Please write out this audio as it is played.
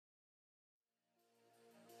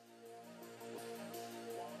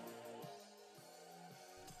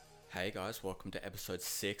Hey guys, welcome to episode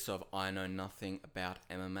 6 of I Know Nothing About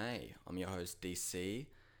MMA. I'm your host DC,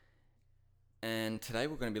 and today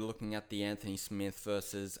we're going to be looking at the Anthony Smith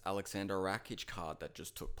versus Alexander Rakic card that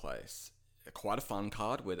just took place. Quite a fun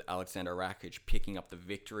card with Alexander Rakic picking up the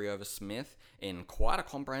victory over Smith in quite a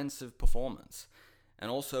comprehensive performance. And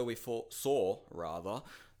also we saw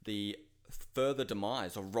the further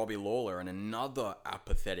demise of Robbie Lawler in another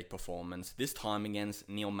apathetic performance, this time against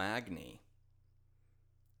Neil Magny.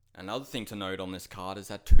 Another thing to note on this card is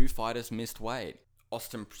that two fighters missed weight.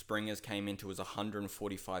 Austin Springers came into his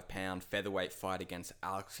 145-pound featherweight fight against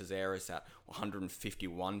Alex Caceres at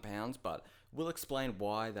 151 pounds, but we'll explain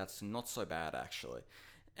why that's not so bad actually.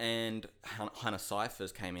 And Hannah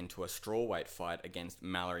Cifers came into a strawweight fight against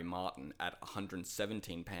Mallory Martin at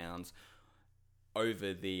 117 pounds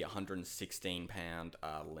over the 116-pound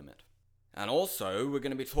limit. And also, we're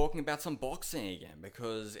going to be talking about some boxing again,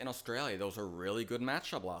 because in Australia, there was a really good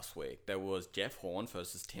matchup last week. There was Jeff Horn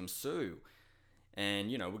versus Tim Tszyu. And,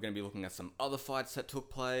 we're going to be looking at some other fights that took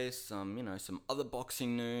place, some other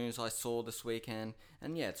boxing news I saw this weekend.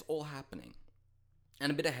 And yeah, it's all happening. And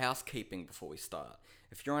a bit of housekeeping before we start.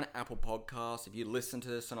 If you're on Apple Podcasts, if you listen to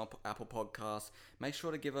this on Apple Podcasts, make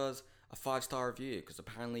sure to give us a 5-star review, because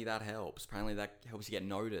apparently that helps. Apparently that helps you get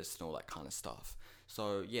noticed and all that kind of stuff.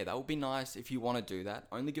 So yeah, that would be nice if you want to do that.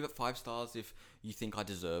 Only give it 5 stars if you think I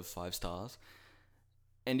deserve 5 stars.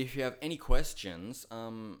 And if you have any questions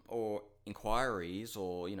or inquiries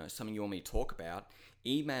or something you want me to talk about,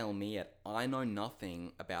 email me at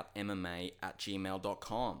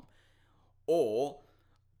iknownothingabouTMMA@gmail.com. Or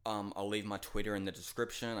I'll leave my Twitter in the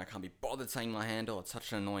description. I can't be bothered saying my handle. It's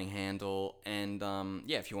such an annoying handle. And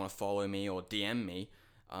if you want to follow me or DM me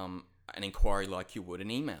an inquiry like you would an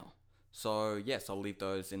email. So yes, I'll leave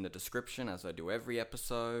those in the description as I do every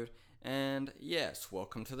episode. And yes,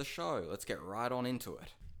 welcome to the show. Let's get right on into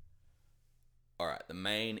it. Alright, the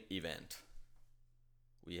main event.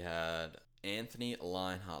 We had Anthony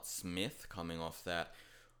Lionheart Smith coming off that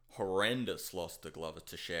horrendous loss to Glover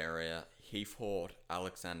Teixeira. He fought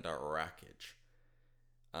Alexander Rakic.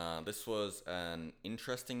 This was an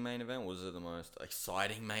interesting main event. Was it the most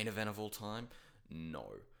exciting main event of all time?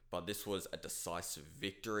 No. But this was a decisive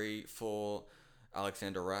victory for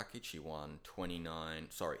Alexander Rakic. He won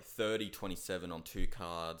 30-27 on 2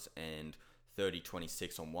 cards and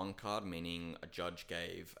 30-26 on 1 card, meaning a judge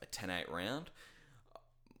gave a 10-8 round.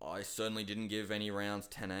 I certainly didn't give any rounds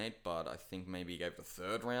 10-8, but I think maybe he gave the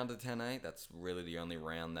third round a 10-8. That's really the only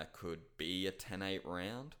round that could be a 10-8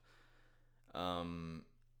 round.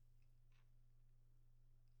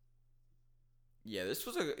 This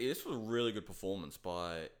was a really good performance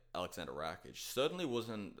by Alexander Rakic. Certainly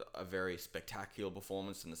wasn't a very spectacular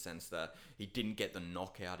performance in the sense that he didn't get the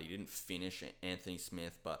knockout, he didn't finish Anthony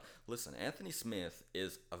Smith, but listen, Anthony Smith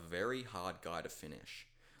is a very hard guy to finish.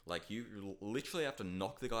 Like, you literally have to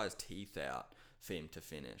knock the guy's teeth out for him to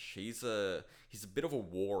finish. He's a bit of a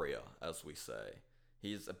warrior, as we say.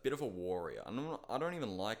 He's a bit of a warrior. I don't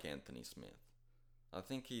even like Anthony Smith. I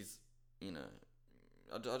think he's,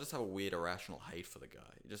 I just have a weird irrational hate for the guy.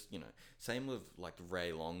 Just, same with like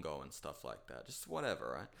Ray Longo and stuff like that. Just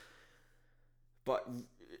whatever, right? But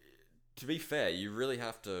to be fair, you really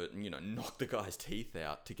have to, knock the guy's teeth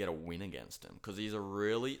out to get a win against him, because he's a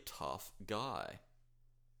really tough guy.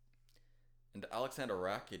 And Alexander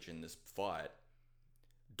Rakic in this fight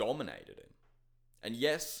dominated him. And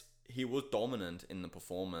yes, he was dominant in the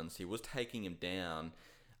performance. He was taking him down.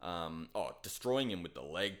 Destroying him with the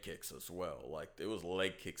leg kicks as well. Like, it was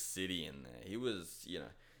leg kick city in there. He was,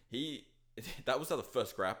 that was how the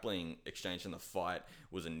first grappling exchange in the fight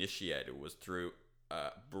was initiated, was through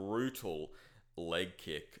a brutal leg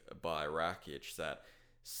kick by Rakic that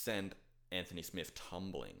sent Anthony Smith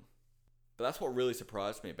tumbling. But that's what really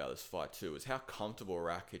surprised me about this fight too, is how comfortable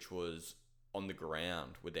Rakic was on the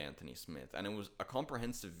ground with Anthony Smith. And it was a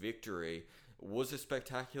comprehensive victory. Was it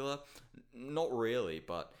spectacular? Not really,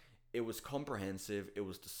 but it was comprehensive, it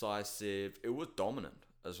was decisive, it was dominant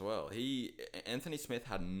as well. Anthony Smith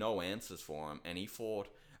had no answers for him, and he fought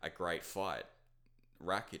a great fight.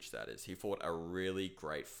 Rakic, that is. He fought a really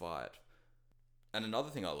great fight. And another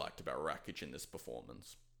thing I liked about Rakic in this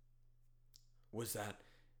performance was that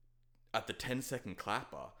at the 10-second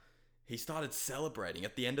clapper, he started celebrating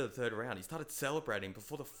at the end of the third round. He started celebrating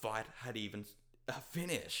before the fight had even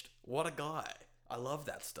finished. What a guy. I love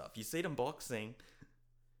that stuff. You see it in boxing,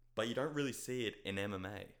 but you don't really see it in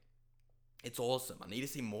MMA. It's awesome. I need to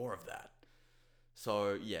see more of that.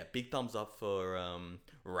 So yeah, big thumbs up for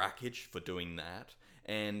Rakic for doing that.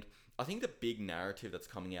 And I think the big narrative that's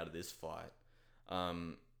coming out of this fight,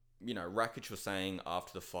 Rakic was saying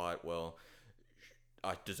after the fight, well,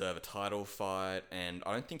 deserve a title fight, and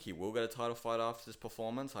I don't think he will get a title fight after this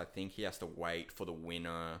performance. I think he has to wait for the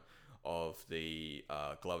winner of the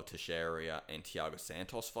Glover Teixeira and Thiago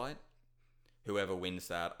Santos fight. Whoever wins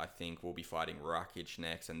that, I think, will be fighting Rakic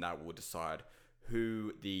next, and that will decide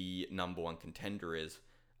who the number one contender is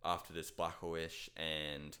after this Blachowicz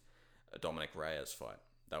and Dominic Reyes fight.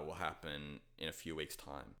 That will happen in a few weeks'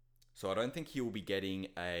 time. So I don't think he will be getting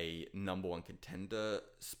a number one contender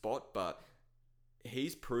spot, but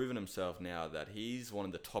he's proven himself now that he's one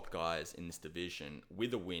of the top guys in this division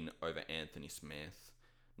with a win over Anthony Smith.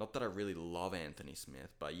 Not that I really love Anthony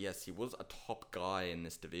Smith, but yes, he was a top guy in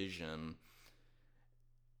this division.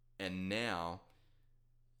 And now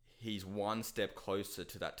he's one step closer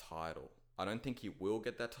to that title. I don't think he will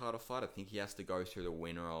get that title fight. I think he has to go through the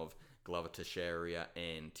winner of Glover Teixeira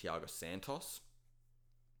and Thiago Santos.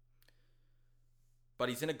 But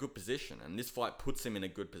he's in a good position, and this fight puts him in a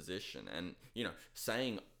good position. And,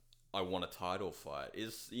 saying I want a title fight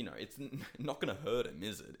is, it's not going to hurt him,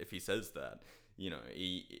 is it, if he says that?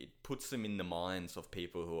 It puts him in the minds of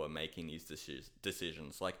people who are making these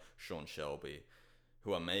decisions, like Sean Shelby,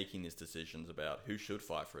 who are making these decisions about who should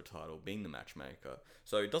fight for a title, being the matchmaker.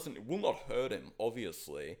 So it will not hurt him,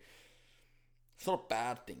 obviously. It's not a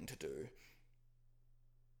bad thing to do.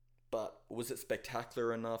 But was it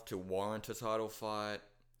spectacular enough to warrant a title fight?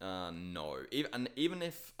 No. Even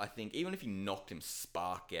if he knocked him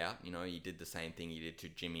spark out, he did the same thing he did to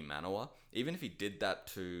Jimmy Manuwa. Even if he did that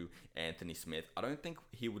to Anthony Smith, I don't think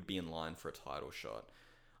he would be in line for a title shot.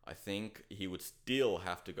 I think he would still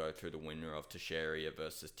have to go through the winner of Teixeira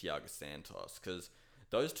versus Thiago Santos, because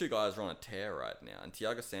those two guys are on a tear right now. And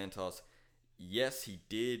Thiago Santos, yes, he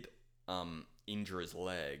did injure his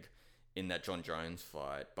leg in that John Jones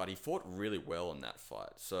fight, but he fought really well in that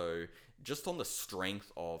fight. So just on the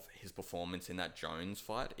strength of his performance in that Jones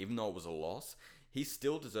fight, even though it was a loss, he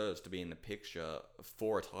still deserves to be in the picture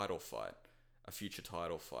for a title fight, a future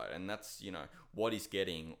title fight. And that's, what he's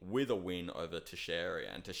getting with a win over Teixeira.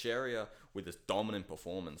 And Teixeira, with his dominant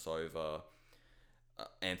performance over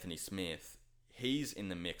Anthony Smith, he's in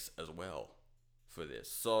the mix as well for this.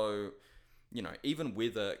 So, even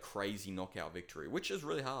with a crazy knockout victory, which is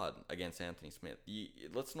really hard against Anthony Smith,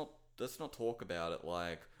 let's not talk about it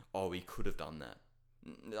like, oh, he could have done that.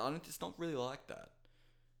 It's not really like that.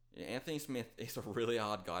 Anthony Smith is a really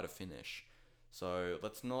hard guy to finish. So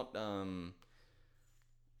let's not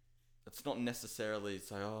necessarily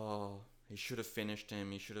say, oh, he should have finished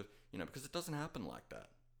him. He should have, because it doesn't happen like that.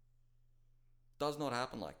 It does not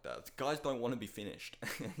happen like that. Guys don't want to be finished,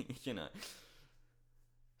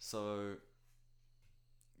 So,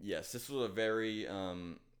 yes, this was a very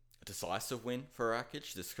decisive win for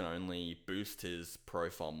Rakic. This can only boost his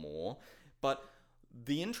profile more. But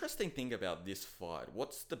the interesting thing about this fight,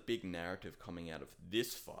 what's the big narrative coming out of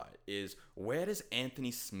this fight, is where does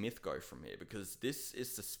Anthony Smith go from here? Because this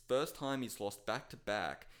is the first time he's lost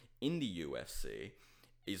back-to-back in the UFC.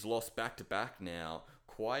 He's lost back-to-back now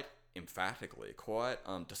quite emphatically, quite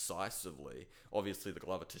decisively. Obviously, the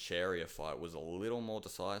Glover Teixeira fight was a little more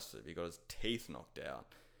decisive. He got his teeth knocked out.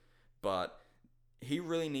 But he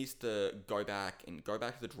really needs to go back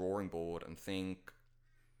to the drawing board and think,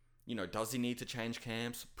 does he need to change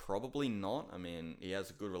camps? Probably not. I mean, he has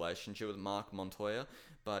a good relationship with Mark Montoya,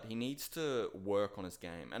 but he needs to work on his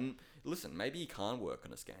game. And listen, maybe he can't work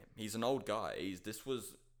on his game. He's an old guy. This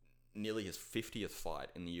was nearly his 50th fight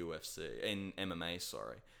in the UFC, in MMA,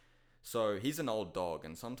 sorry. So he's an old dog,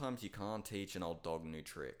 and sometimes you can't teach an old dog new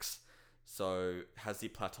tricks. So has he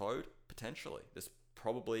plateaued? Potentially. This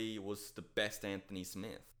probably was the best Anthony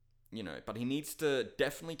Smith, but he needs to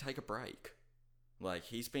definitely take a break. Like,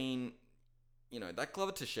 he's been, that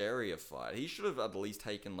Glover Teixeira fight, he should have at least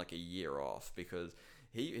taken like a year off, because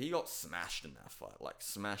he got smashed in that fight, like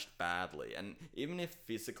smashed badly. And even if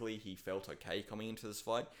physically he felt okay coming into this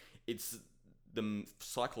fight, it's the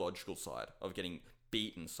psychological side of getting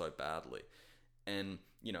beaten so badly. And,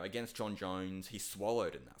 against John Jones, he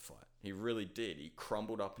swallowed in that fight. He really did. He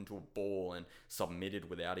crumbled up into a ball and submitted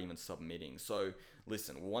without even submitting. So,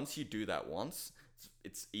 listen, once you do that once,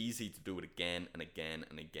 it's easy to do it again and again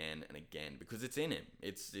and again and again, because it's in him.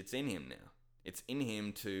 It's in him now. It's in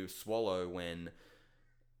him to swallow when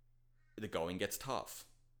the going gets tough.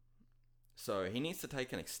 So he needs to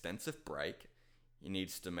take an extensive break. He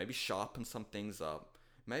needs to maybe sharpen some things up.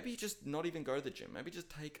 Maybe just not even go to the gym. Maybe just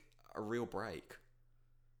take a real break.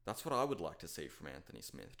 That's what I would like to see from Anthony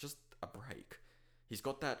Smith. Just a break. He's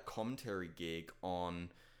got that commentary gig on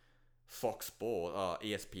Fox Sports,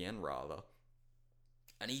 ESPN rather.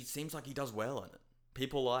 And he seems like he does well in it.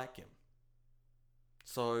 People like him.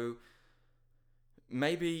 So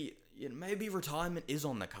maybe, maybe retirement is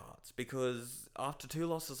on the cards, because after 2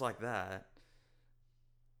 losses like that,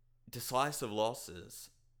 decisive losses,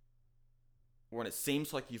 when it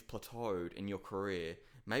seems like you've plateaued in your career,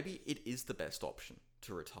 maybe it is the best option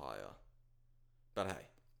to retire. But hey,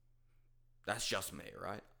 that's just me,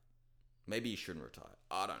 right? Maybe you shouldn't retire.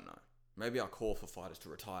 I don't know. Maybe I call for fighters to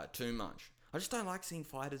retire too much. I just don't like seeing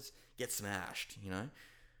fighters get smashed,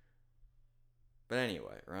 But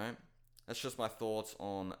anyway, right? That's just my thoughts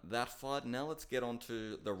on that fight. Now let's get on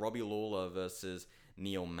to the Robbie Lawler versus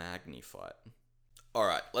Neil Magny fight.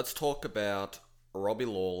 Alright, let's talk about Robbie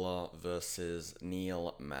Lawler versus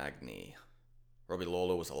Neil Magny. Robbie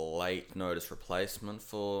Lawler was a late notice replacement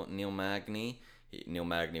for Neil Magny. Neil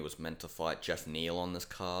Magny was meant to fight Jeff Neal on this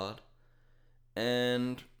card.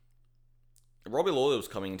 And Robbie Lawler was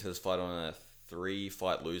coming into this fight on a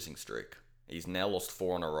 3-fight losing streak. He's now lost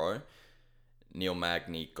 4 in a row. Neil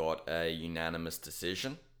Magny got a unanimous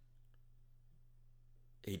decision.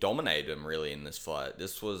 He dominated him, really, in this fight.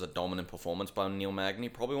 This was a dominant performance by Neil Magny.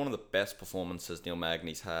 Probably one of the best performances Neil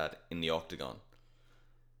Magny's had in the octagon.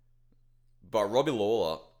 But Robbie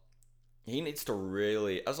Lawler, he needs to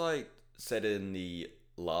really, as I said in the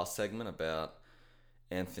last segment about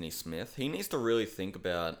Anthony Smith, he needs to really think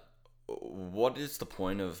about, what is the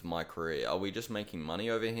point of my career? Are we just making money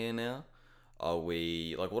over here now? Are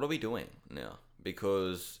we, what are we doing now?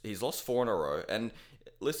 Because he's lost 4 in a row. And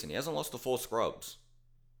listen, he hasn't lost to 4 scrubs.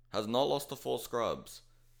 Has not lost to 4 scrubs.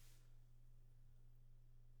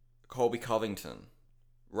 Colby Covington,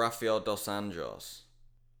 Rafael Dos Anjos,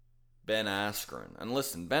 Ben Askren. And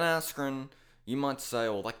listen, Ben Askren, you might say,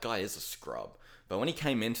 well, that guy is a scrub. But when he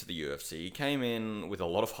came into the UFC, he came in with a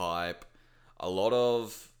lot of hype, a lot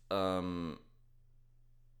of,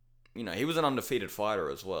 he was an undefeated fighter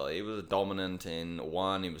as well. He was dominant in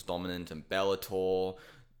ONE, he was dominant in Bellator.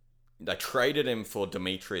 They traded him for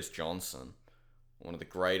Demetrius Johnson, one of the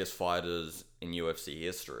greatest fighters in UFC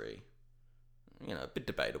history. A bit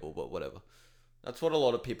debatable, but whatever. That's what a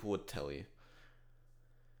lot of people would tell you.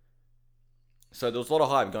 So there was a lot of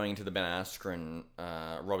hype going into the Ben Askren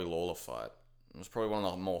Robbie Lawler fight. It was probably one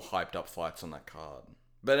of the more hyped up fights on that card.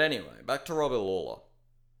 But anyway, back to Robbie Lawler.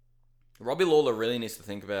 Robbie Lawler really needs to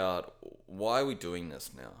think about, why are we doing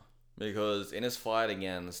this now? Because in his fight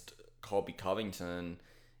against Colby Covington,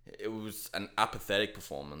 it was an apathetic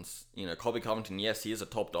performance. Colby Covington, yes, he is a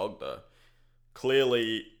top dog though.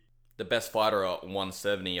 Clearly the best fighter at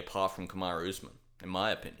 170 apart from Kamaru Usman, in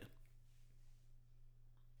my opinion.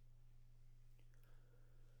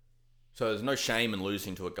 So there's no shame in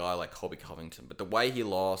losing to a guy like Colby Covington. But the way he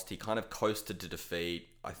lost, he kind of coasted to defeat.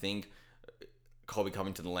 I think Colby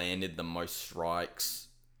Covington landed the most strikes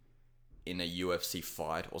in a UFC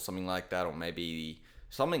fight or something like that. Or maybe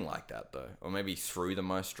something like that, though. Or maybe threw the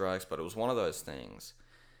most strikes. But it was one of those things.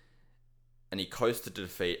 And he coasted to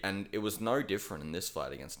defeat. And it was no different in this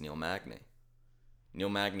fight against Neil Magny. Neil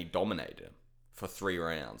Magny dominated him for 3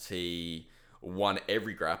 rounds. He won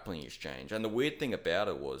every grappling exchange. And the weird thing about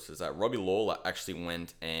it is that Robbie Lawler actually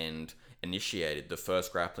went and initiated the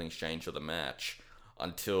first grappling exchange of the match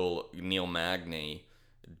until Neil Magny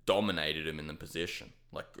dominated him in the position.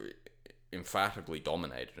 Emphatically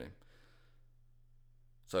dominated him.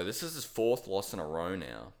 So this is his 4th loss in a row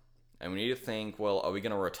now. And we need to think, well, are we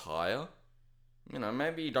going to retire?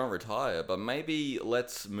 Maybe you don't retire, but maybe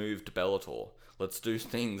let's move to Bellator. Let's do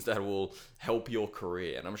things that will help your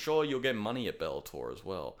career. And I'm sure you'll get money at Bellator as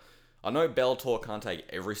well. I know Bellator can't take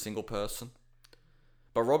every single person,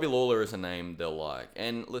 but Robbie Lawler is a name they'll like.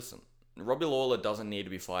 And listen, Robbie Lawler doesn't need to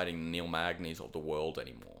be fighting Neil Magny's of the world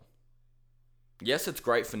anymore. Yes, it's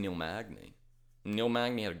great for Neil Magny. Neil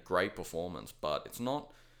Magny had a great performance, but it's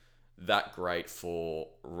not that great for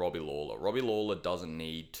Robbie Lawler. Robbie Lawler doesn't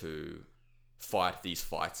need to fight these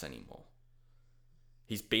fights anymore.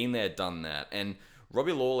 He's been there, done that. And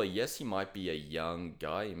Robbie Lawler, yes, he might be a young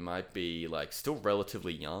guy. He might be, still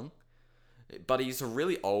relatively young. But he's a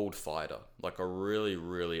really old fighter. A really,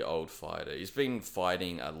 really old fighter. He's been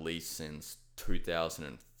fighting at least since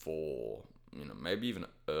 2004. Maybe even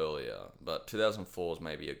earlier. But 2004 is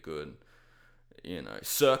maybe a good,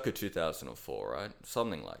 circa 2004, right?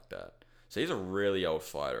 Something like that. So he's a really old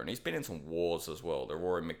fighter. And he's been in some wars as well. The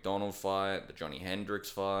Rory McDonald fight, the Johnny Hendricks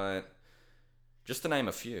fight. Just to name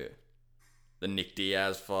a few. The Nick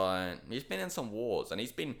Diaz fight. He's been in some wars, and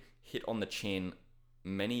he's been hit on the chin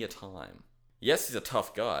many a time. Yes, he's a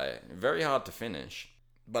tough guy. Very hard to finish.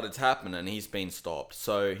 But it's happened, and he's been stopped.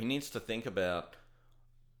 So he needs to think about,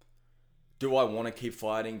 do I want to keep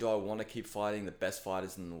fighting? Do I want to keep fighting the best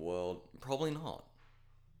fighters in the world? Probably not.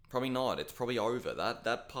 Probably not. It's probably over.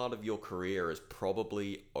 That part of your career is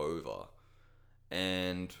probably over.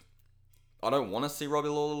 And I don't want to see Robbie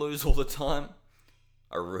Lawler lose all the time.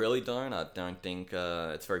 I really don't. I don't think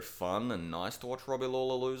it's very fun and nice to watch Robbie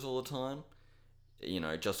Lawler lose all the time.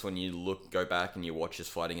 Just when you go back and you watch his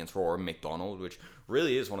fight against Rory McDonald, which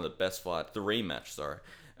really is one of the best fights, the rematch, sorry,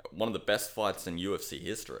 one of the best fights in UFC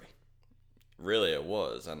history. Really, it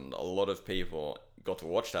was, and a lot of people got to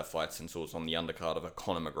watch that fight since it was on the undercard of a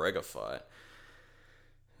Conor McGregor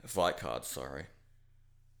fight card, sorry.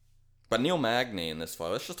 But Neil Magny in this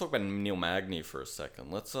fight, let's just talk about Neil Magny for a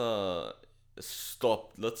second. Let's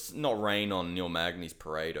not rain on Neil Magny's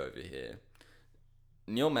parade over here.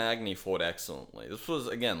 Neil Magny fought excellently. This was,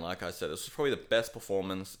 again, like I said, this was probably the best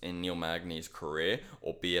performance in Neil Magny's career,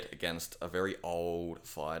 albeit against a very old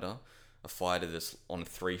fighter. A fighter that's on a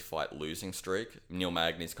 3-fight losing streak. Neil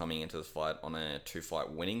Magny's coming into this fight on a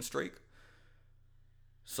 2-fight winning streak.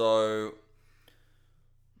 So,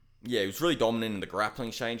 yeah, he was really dominant in the grappling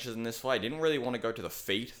exchanges in this fight. He didn't really want to go to the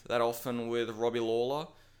feet that often with Robbie Lawler.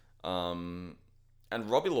 And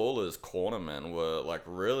Robbie Lawler's cornermen were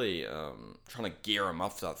really trying to gear him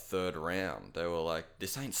up for that third round. They were like,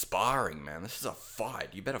 this ain't sparring, man. This is a fight.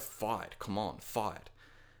 You better fight. Come on, fight.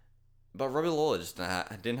 But Robbie Lawler just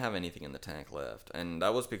didn't have anything in the tank left. And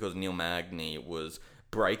that was because Neil Magny was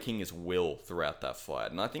breaking his will throughout that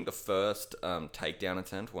fight. And I think the first takedown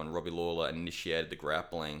attempt, when Robbie Lawler initiated the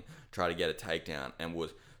grappling, tried to get a takedown, and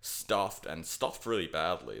was stuffed really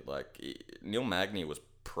badly. Neil Magny was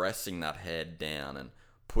pressing that head down and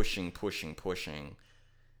pushing.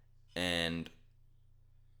 And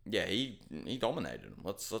yeah, he dominated him.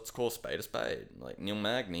 Let's call a spade a spade. Neil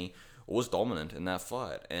Magny was dominant in that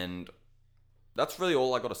fight. And that's really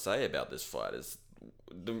all I got to say about this fight. Is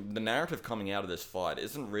the narrative coming out of this fight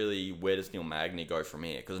isn't really where does Neil Magny go from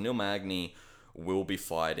here, because Neil Magny will be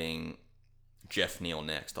fighting Jeff Neal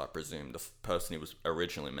next, I presume, the person he was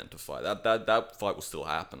originally meant to fight. That fight will still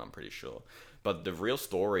happen, I'm pretty sure. But the real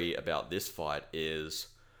story about this fight is,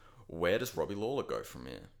 where does Robbie Lawler go from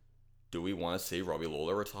here? Do we want to see Robbie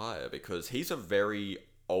Lawler retire? Because he's a very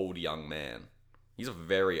old young man. He's a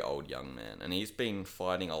very old young man, and he's been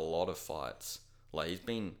fighting a lot of fights. He's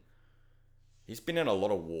been in a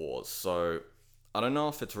lot of wars, so I don't know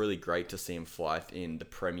if it's really great to see him fight in the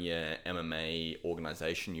premier MMA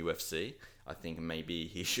organization, UFC. I think maybe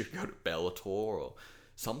he should go to Bellator or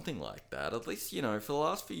something like that. At least, for the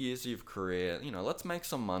last few years of your career, let's make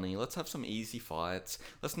some money. Let's have some easy fights.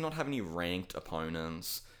 Let's not have any ranked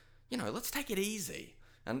opponents. Let's take it easy.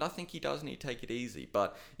 And I think he does need to take it easy.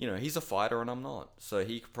 But, he's a fighter and I'm not. So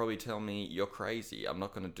he could probably tell me, you're crazy. I'm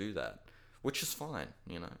not going to do that. Which is fine.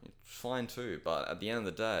 It's fine too. But at the end of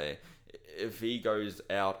the day, if he goes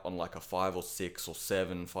out on a 5 or 6 or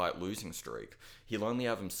 7 fight losing streak, he'll only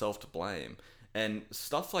have himself to blame. And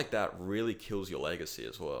stuff like that really kills your legacy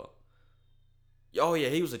as well. Oh yeah,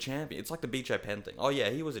 he was a champion. It's like the BJ Penn thing. Oh yeah,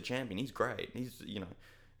 he was a champion. He's great.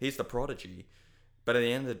 He's the prodigy. But at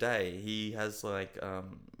the end of the day, he has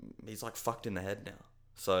he's fucked in the head now.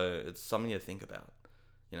 So it's something to think about.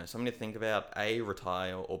 Something to think about. A,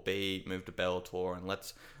 retire, or B, move to Bellator, and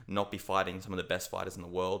let's not be fighting some of the best fighters in the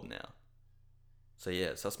world now. So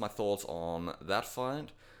yes, that's my thoughts on that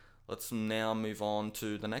fight. Let's now move on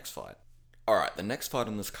to the next fight. Alright, the next fight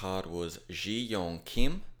on this card was Ji Yeon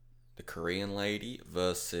Kim, the Korean lady,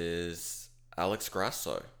 versus Alex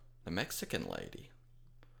Grasso, the Mexican lady.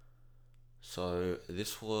 So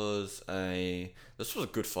this was a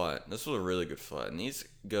good fight. This was a really good fight. And these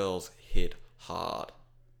girls hit hard.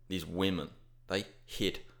 These women, they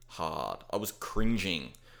hit hard. I was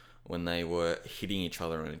cringing when they were hitting each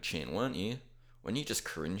other on the chin, weren't you? When you just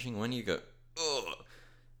cringing, when you go, ugh.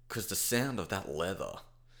 Because the sound of that leather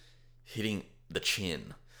hitting the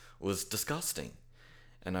chin was disgusting.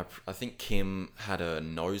 And I think Kim had her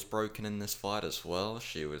nose broken in this fight as well.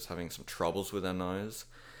 She was having some troubles with her nose.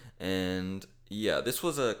 And yeah, this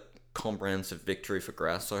was a comprehensive victory for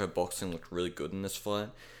Grasso. Her boxing looked really good in this fight.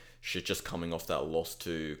 She's just coming off that loss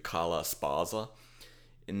to Carla Esparza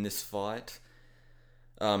in this fight.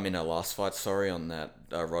 In her last fight, on that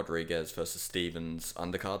Rodriguez versus Stevens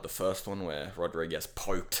undercard. The first one where Rodriguez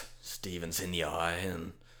poked Stevens in the eye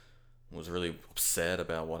and was really upset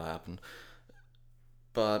about what happened.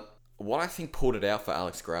 But what I think pulled it out for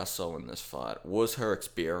Alex Grasso in this fight was her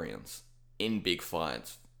experience in big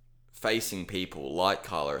fights, facing people like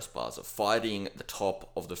Carla Esparza, fighting at the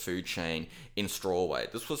top of the food chain in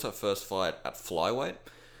strawweight. This was her first fight at flyweight.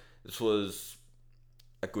 This was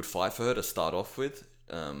a good fight for her to start off with.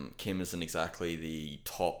 Kim isn't exactly the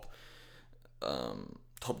top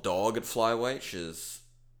dog at flyweight.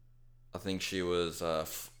 I think she was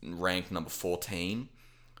ranked number 14.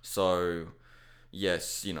 So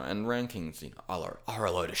Yes, and rankings, are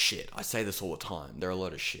a load of shit. I say this all the time. They're a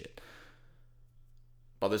load of shit.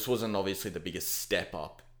 But this wasn't obviously the biggest step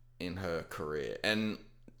up in her career. And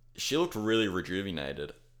she looked really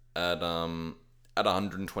rejuvenated at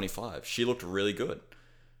 125. She looked really good.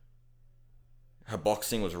 Her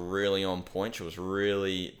boxing was really on point. She was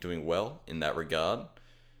really doing well in that regard.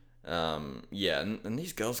 Yeah, and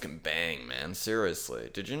these girls can bang, man. Seriously.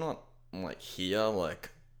 Did you not, hear,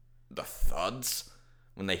 the thuds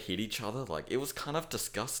when they hit each other? It was kind of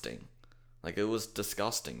disgusting. It was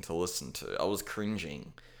disgusting to listen to. I was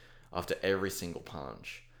cringing after every single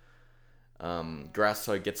punch.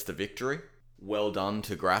 Grasso gets the victory. Well done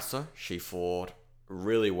to Grasso. She fought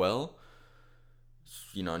really well.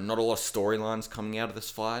 Not a lot of storylines coming out of this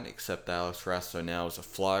fight, except that Alex Grasso now is a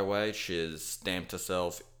flyweight. She's stamped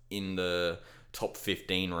herself in the top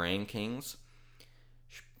 15 rankings.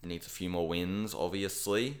 She needs a few more wins,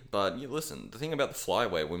 obviously. But listen, the thing about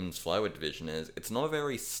the women's flyweight division is it's not a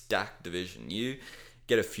very stacked division. You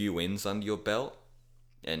get a few wins under your belt,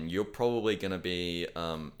 and you're probably going to be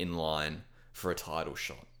in line for a title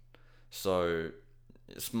shot. So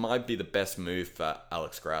this might be the best move for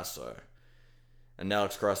Alex Grasso. And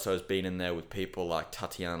Alex Grasso has been in there with people like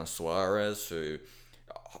Tatiana Suarez, who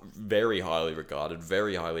very highly regarded,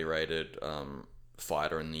 very highly rated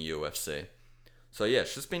fighter in the UFC. So yeah,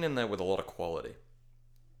 she's been in there with a lot of quality.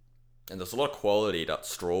 And there's a lot of quality at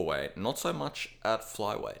strawweight, not so much at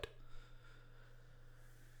flyweight.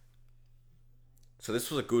 So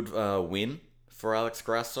this was a good win for Alex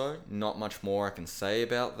Grasso. Not much more I can say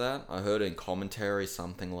about that. I heard in commentary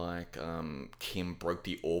something like Kim broke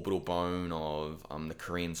the orbital bone of the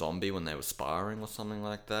Korean Zombie when they were sparring or something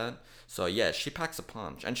like that. So yeah, she packs a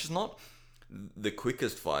punch. And she's not the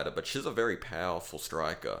quickest fighter, but she's a very powerful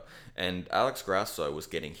striker. And Alex Grasso was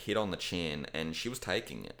getting hit on the chin and she was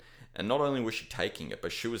taking it. And not only was she taking it,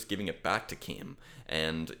 but she was giving it back to Kim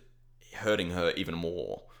and hurting her even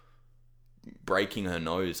more. Breaking her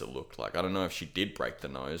nose, it looked like. I don't know if she did break the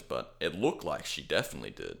nose, but it looked like she definitely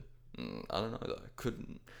did. I don't know though.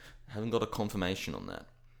 Haven't got a confirmation on that.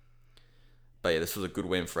 But yeah, this was a good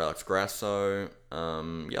win for Alex Grasso.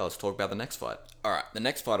 Let's talk about the next fight. Alright, the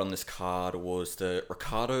next fight on this card was the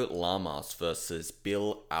Ricardo Lamas versus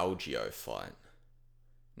Bill Algeo fight.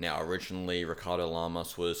 Now, originally, Ricardo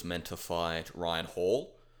Lamas was meant to fight Ryan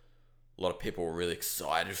Hall. A lot of people were really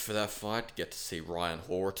excited for that fight, to get to see Ryan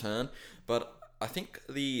Hall return. But I think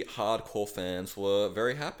the hardcore fans were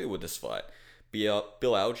very happy with this fight. Bill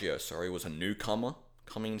Algeo, was a newcomer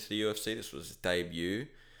coming into the UFC. This was his debut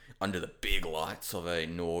under the big lights of a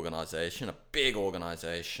new organization, a big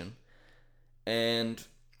organization. And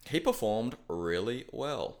he performed really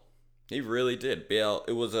well. He really did.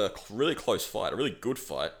 It was a really close fight, a really good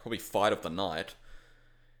fight, probably fight of the night.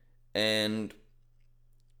 And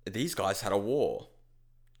these guys had a war.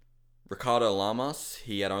 Ricardo Lamas,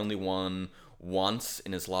 he had only won once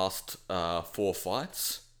in his last 4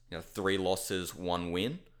 fights. 3 losses, 1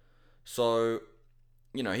 win. So,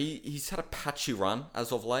 he's had a patchy run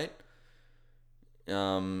as of late.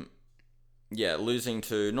 Losing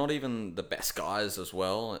to not even the best guys as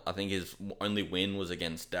well. I think his only win was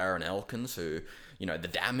against Darren Elkins, who, the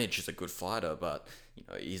Damage is a good fighter, but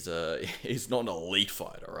he's not an elite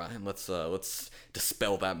fighter, right? Let's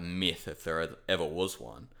dispel that myth if there ever was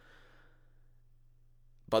one.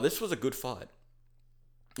 But this was a good fight.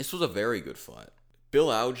 This was a very good fight. Bill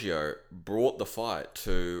Algeo brought the fight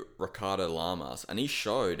to Ricardo Lamas, and he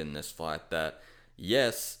showed in this fight that,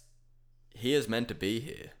 yes, he is meant to be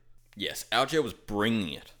here. Yes, Algeo was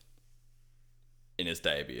bringing it in his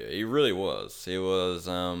debut. He really was. He was,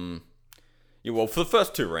 for the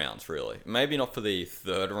first 2 rounds, really. Maybe not for the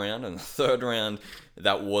 3rd round. And the 3rd round,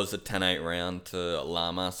 that was a 10-8 round to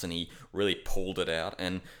Lamas, and he really pulled it out.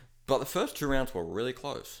 But the first 2 rounds were really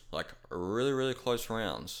close. Really, really close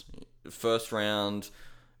rounds. The first round,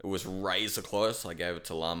 it was razor close. I gave it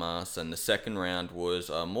to Lamas. And the second round was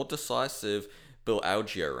a more decisive Bill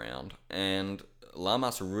Algeo round. And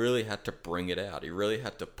Lamas really had to bring it out. He really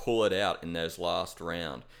had to pull it out in those last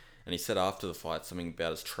round. And he said after the fight something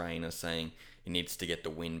about his trainer, saying he needs to get the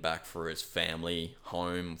win back for his family,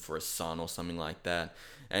 home, for his son or something like that.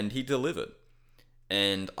 And he delivered.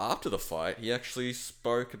 And after the fight, he actually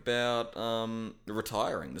spoke about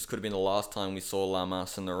retiring. This could have been the last time we saw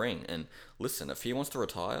Lamas in the ring. And listen, if he wants to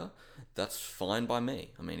retire, that's fine by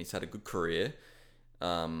me. I mean, he's had a good career.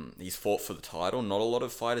 He's fought for the title. Not a lot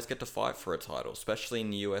of fighters get to fight for a title, especially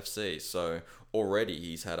in the UFC. So already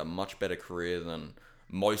he's had a much better career than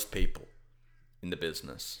most people in the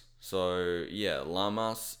business. So yeah,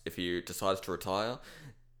 Lamas, if he decides to retire,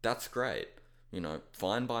 that's great.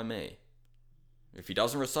 Fine by me. If he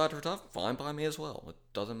doesn't decide to retire, fine by me as well. It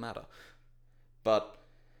doesn't matter. But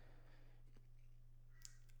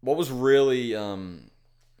what was really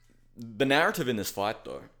the narrative in this fight,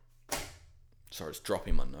 though? Sorry, it's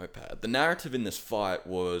dropping my notepad. The narrative in this fight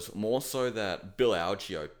was more so that Bill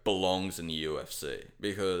Algeo belongs in the UFC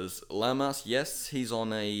because Lamas, yes, he's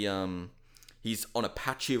on a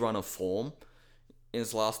patchy run of form in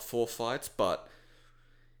his last 4 fights, but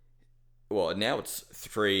well, now it's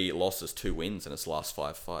 3 losses, 2 wins in his last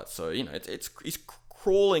 5 fights. So he's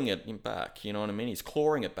crawling it back. You know what I mean? He's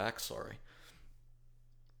clawing it back. Sorry.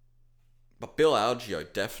 But Bill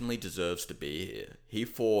Algeo definitely deserves to be here. He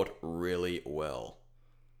fought really well.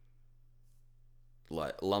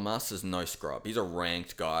 Like, Lamas is no scrub. He's a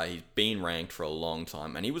ranked guy. He's been ranked for a long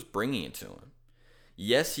time, and he was bringing it to him.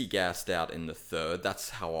 Yes, he gassed out in the 3rd.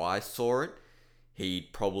 That's how I saw it.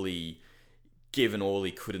 He'd probably given all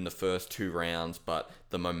he could in the first 2 rounds, but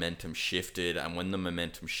the momentum shifted, and when the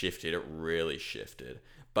momentum shifted, it really shifted.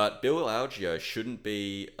 But Bill Algeo shouldn't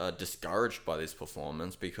be discouraged by this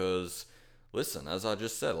performance because, listen, as I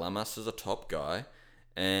just said, Lamas is a top guy,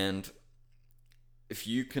 and if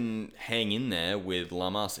you can hang in there with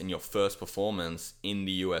Lamas in your first performance in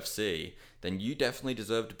the UFC, then you definitely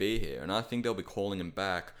deserve to be here, and I think they'll be calling him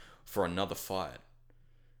back for another fight.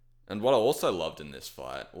 And what I also loved in this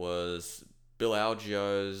fight was Bill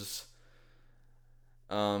Algeo's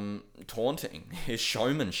taunting, his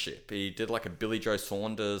showmanship. He did like a Billy Joe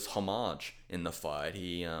Saunders homage in the fight.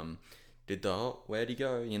 He did the where'd he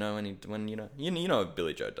go? When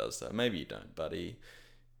Billy Joe does that. Maybe you don't, but he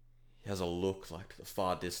has a look like to the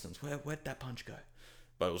far distance. Where'd that punch go?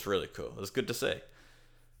 But it was really cool. It was good to see.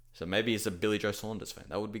 So maybe he's a Billy Joe Saunders fan.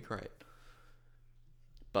 That would be great.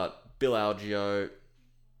 But Bill Algeo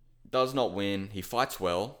does not win. He fights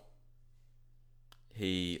well.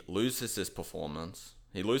 He loses this performance.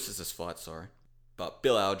 He loses this fight, sorry. But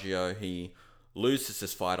Bill Algeo, he loses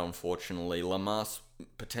this fight, unfortunately. Lamas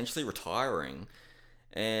potentially retiring.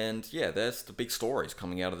 And yeah, there's the big stories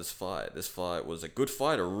coming out of this fight. This fight was a good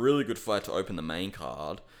fight, a really good fight to open the main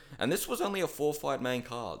card. And this was only a 4-fight main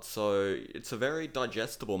card. So it's a very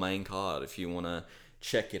digestible main card if you want to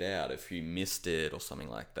check it out, if you missed it or something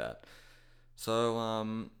like that.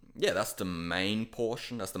 So, yeah, that's the main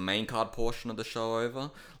portion. That's the main card portion of the show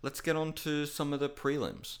over. Let's get on to some of the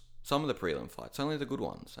prelims. Some of the prelim fights. Only the good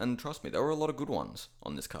ones. And trust me, there were a lot of good ones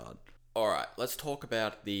on this card. Alright, let's talk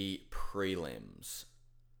about the prelims.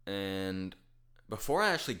 And before I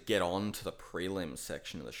actually get on to the prelims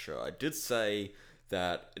section of the show, I did say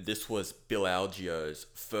that this was Bill Algeo's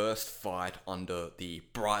first fight under the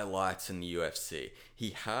bright lights in the UFC. He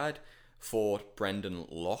had fought Brendan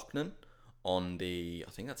Loughnane on the,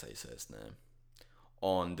 I think that's how you say his name,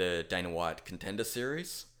 on the Dana White Contender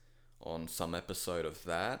Series, on some episode of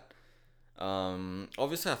that.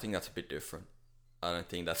 Obviously, I think that's a bit different. I don't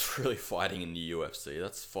think that's really fighting in the UFC.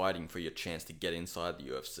 That's fighting for your chance to get inside the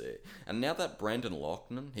UFC. And now that Brendan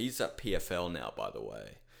Loughnane, he's at PFL now, by the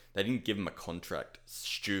way. They didn't give him a contract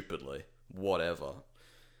stupidly. Whatever.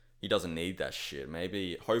 He doesn't need that shit.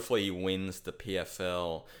 Hopefully he wins the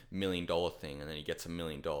PFL $1 million thing and then he gets $1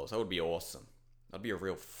 million. That would be awesome. That'd be a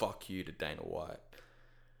real fuck you to Dana White.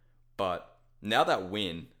 But now that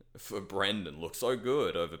win for Brendan looks so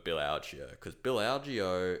good over Bill Algeo. Because Bill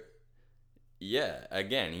Algeo, yeah,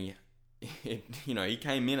 again, he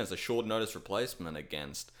came in as a short notice replacement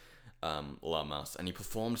against Lamas and he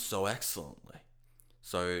performed so excellently.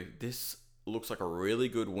 So this looks like a really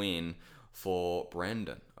good win for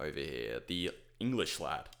Brendan over here, the English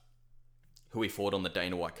lad, who he fought on the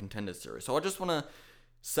Dana White Contender Series. So I just want to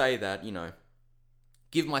say that,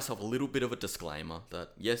 give myself a little bit of a disclaimer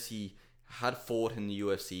that yes, he had fought in the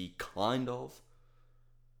UFC, kind of,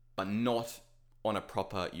 but not on a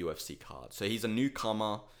proper UFC card. So he's a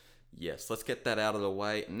newcomer. Yes, let's get that out of the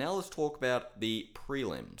way. Now let's talk about the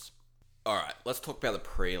prelims. Alright, let's talk about the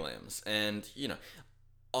prelims. And,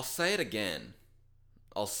 I'll say it again.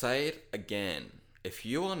 If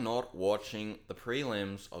you are not watching the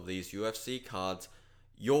prelims of these UFC cards,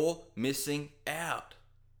 you're missing out.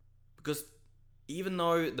 Because even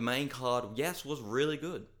though the main card, yes, was really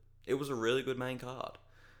good. It was a really good main card.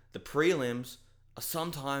 The prelims are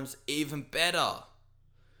sometimes even better.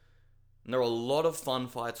 And there are a lot of fun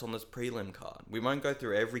fights on this prelim card. We won't go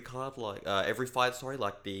through every card like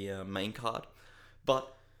the main card,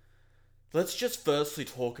 but let's just firstly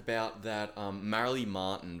talk about that Marilee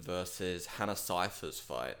Martin versus Hannah Cifers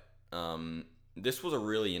fight. This was a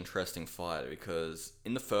really interesting fight because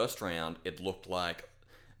in the first round, it looked like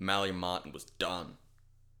Marilee Martin was done.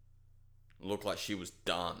 Looked like she was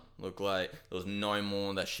done. Looked like there was no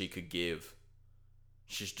more that she could give.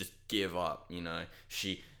 she's just give up.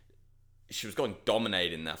 She was going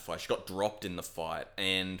dominated in that fight. She got dropped in the fight,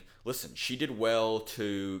 and listen, she did well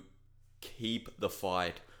to keep the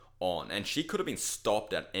fight on, and she could have been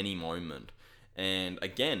stopped at any moment. And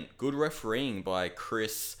again, good refereeing by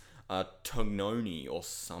Chris Tognoni or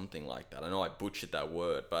something like that. I know I butchered that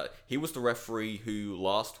word, but he was the referee who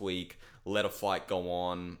last week let a fight go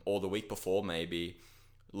on, or the week before maybe,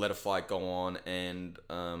 let a fight go on, and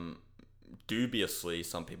dubiously,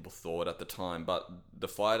 some people thought at the time, but the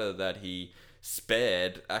fighter that he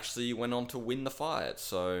spared actually went on to win the fight.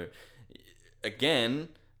 So, again,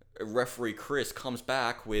 referee Chris comes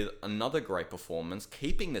back with another great performance,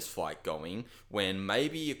 keeping this fight going when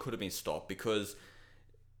maybe it could have been stopped because,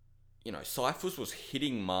 Cyphers was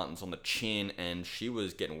hitting Martins on the chin and she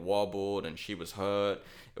was getting wobbled and she was hurt.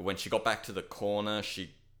 When she got back to the corner,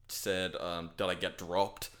 she said, did I get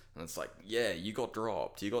dropped? And it's like, yeah, you got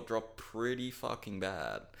dropped. You got dropped pretty fucking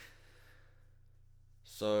bad.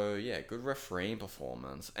 So, yeah, good refereeing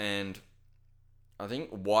performance. And I think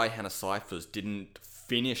why Hannah Cyphers didn't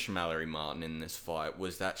finish Mallory Martin in this fight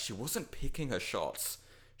was that she wasn't picking her shots.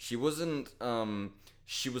 She wasn't,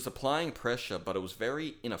 she was applying pressure, but it was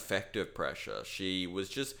very ineffective pressure. She was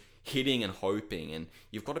just hitting and hoping, and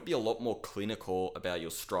you've got to be a lot more clinical about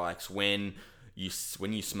your strikes when you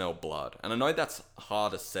smell blood. And I know that's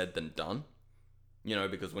harder said than done,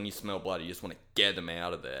 because when you smell blood, you just want to get them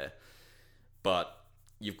out of there. But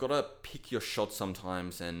you've got to pick your shots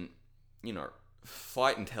sometimes and,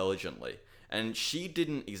 fight intelligently. And she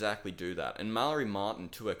didn't exactly do that. And Mallory Martin,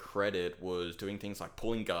 to her credit, was doing things like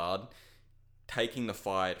pulling guard, taking the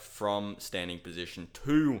fight from standing position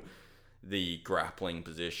to the grappling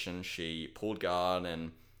position. She pulled guard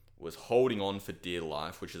and was holding on for dear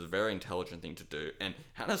life, which is a very intelligent thing to do. And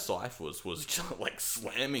Hannah Cyphers was just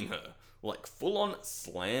slamming her, full on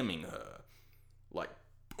slamming her,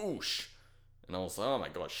 boosh. And I was like, oh my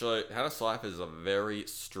gosh. So Hannah Cyphers is a very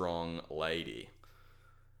strong lady.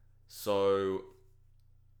 So,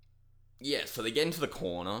 yeah, so they get into the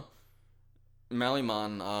corner. Mallory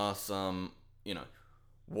Martin asks,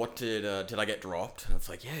 what did I get dropped? And it's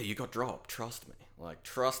like, yeah, you got dropped. Trust me.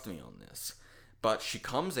 Trust me on this. But she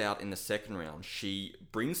comes out in the second round. She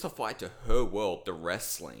brings the fight to her world, the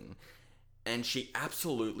wrestling. And she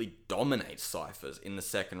absolutely dominates Cyphers in the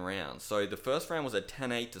second round. So the first round was a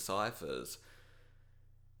 10-8 to Cyphers.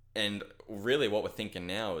 And really what we're thinking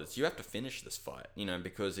now is you have to finish this fight.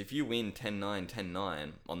 Because if you win 10-9,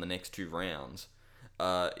 10-9 on the next two rounds,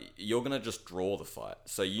 you're going to just draw the fight.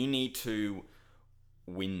 So you need to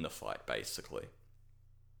win the fight, basically.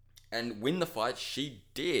 And win the fight, she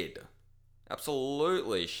did.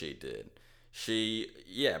 Absolutely, she did. She,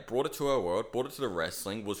 brought it to her world, brought it to the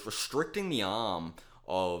wrestling, was restricting the arm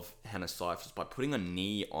of Hannah Cyphers by putting a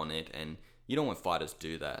knee on it, and you don't want fighters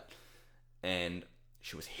do that. And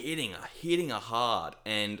she was hitting her hard,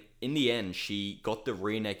 and in the end, she got the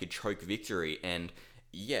rear naked choke victory, and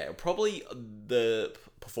probably the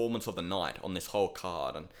performance of the night on this whole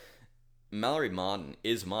card. And Mallory Martin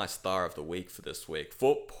is my star of the week for this week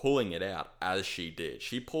for pulling it out as she did.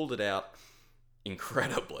 She pulled it out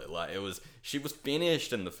incredibly. She was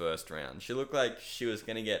finished in the first round. She looked like she was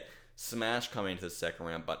going to get smashed coming into the second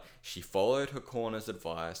round, but she followed her corner's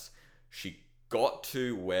advice. She got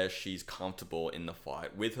to where she's comfortable in the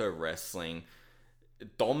fight with her wrestling,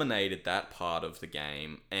 dominated that part of the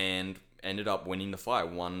game, and ended up winning the fight.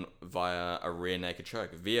 Won via a rear naked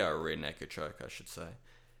choke, I should say.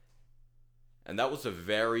 And that was a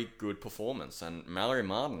very good performance, and Mallory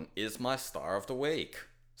Martin is my star of the week.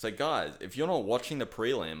 So guys, if you're not watching the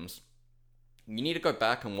prelims, you need to go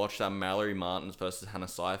back and watch that Mallory Martin versus Hannah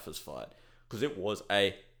Cyphers fight, because it was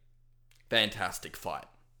a fantastic fight.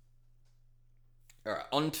 Alright,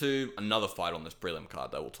 on to another fight on this prelim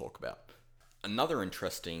card that we'll talk about. Another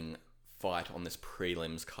interesting fight on this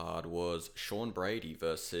prelims card was Sean Brady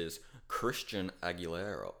versus Christian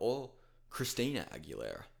Aguilera, or Christina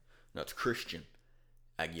Aguilera. No, it's Christian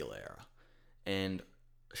Aguilera. And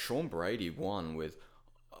Sean Brady won with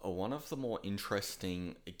one of the more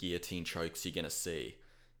interesting guillotine chokes you're going to see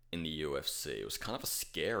in the UFC. It was kind of a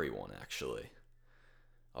scary one, actually.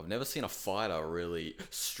 I've never seen a fighter really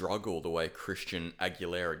struggle the way Christian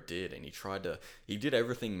Aguilera did, and he did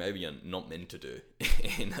everything maybe you're not meant to do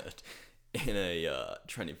if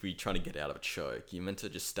you're trying to get out of a choke. You're meant to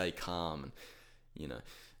just stay calm, and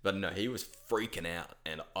But no, he was freaking out,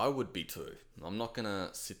 and I would be too. I'm not gonna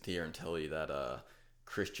sit here and tell you that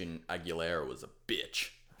Christian Aguilera was a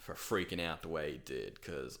bitch for freaking out the way he did,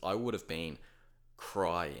 because I would have been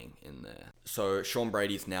crying in there. So Sean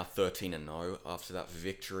Brady's now 13-0 after that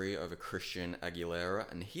victory over Christian Aguilera,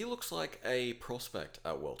 and he looks like a prospect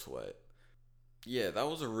at welterweight. Yeah, that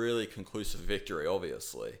was a really conclusive victory,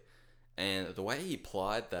 obviously. And the way he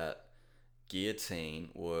applied that guillotine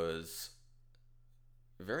was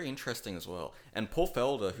very interesting as well. And Paul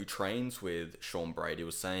Felder, who trains with Sean Brady,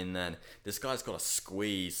 was saying that this guy's got a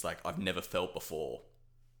squeeze like I've never felt before.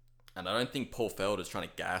 And I don't think Paul Felder's trying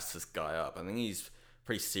to gas this guy up. I think he's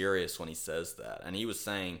pretty serious when he says that. And he was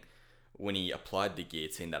saying when he applied the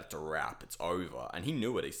guillotine that it's a wrap, it's over. And he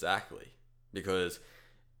knew it exactly. Because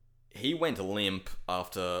he went limp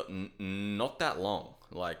after not that long.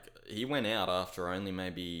 Like, he went out after only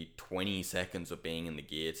maybe 20 seconds of being in the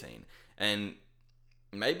guillotine. And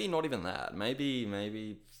maybe not even that.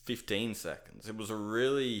 Maybe 15 seconds. It was a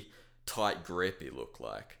really tight grip, it looked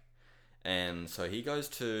like. And so he goes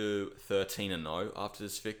to 13-0 after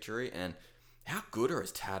this victory. And how good are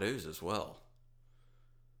his tattoos as well?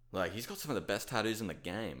 Like, he's got some of the best tattoos in the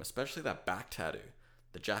game, especially that back tattoo,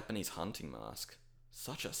 the Japanese hunting mask.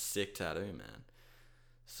 Such a sick tattoo, man.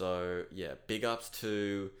 So, yeah, big ups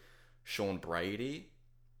to Sean Brady.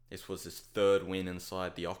 This was his third win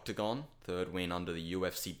inside the octagon, third win under the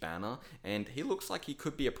UFC banner, and he looks like he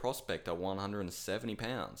could be a prospect at 170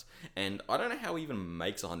 pounds. And I don't know how he even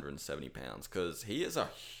makes 170 pounds, because he is a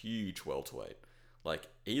huge welterweight. Like,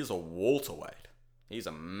 he is a welterweight. He's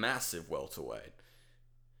a massive welterweight.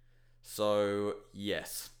 So,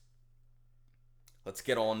 yes. Let's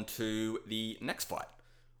get on to the next fight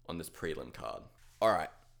on this prelim card. Alright.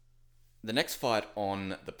 The next fight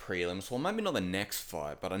on the prelims, well, maybe not the next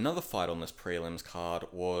fight, but another fight on this prelims card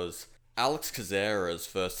was Alex Caceres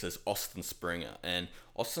versus Austin Springer. And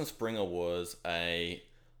Austin Springer was a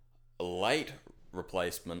late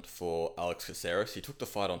replacement for Alex Caceres. He took the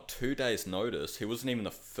fight on 2 days' notice. He wasn't even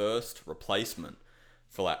the first replacement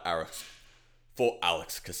for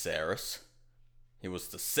Alex Caceres. He was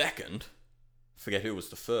the second. Forget who was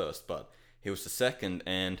the first, but he was the second,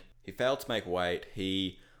 and he failed to make weight.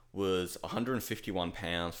 He was 151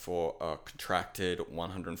 pounds for a contracted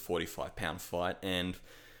 145 pound fight. And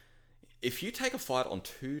if you take a fight on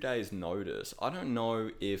 2 days' notice, I don't know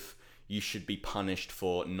if you should be punished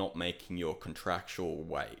for not making your contractual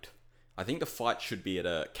weight. I think the fight should be at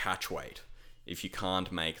a catch weight if you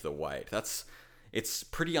can't make the weight. It's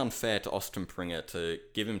pretty unfair to Austin Springer to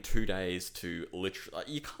give him 2 days to literally...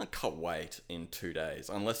 You can't cut weight in 2 days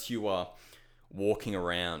unless you are walking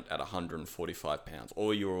around at 145 pounds,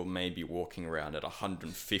 or you're maybe walking around at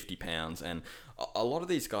 150 pounds, and a lot of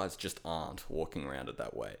these guys just aren't walking around at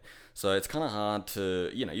that weight. So it's kind of hard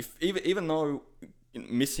to, even though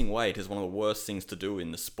missing weight is one of the worst things to do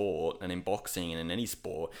in the sport, and in boxing and in any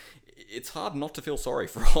sport, it's hard not to feel sorry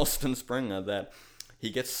for Austin Springer that he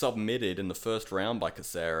gets submitted in the first round by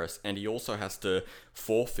Caceres, and he also has to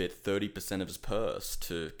forfeit 30% of his purse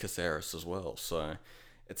to Caceres as well. So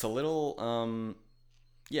it's a little,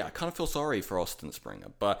 I kind of feel sorry for Austin Springer,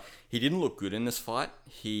 but he didn't look good in this fight.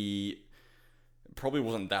 He probably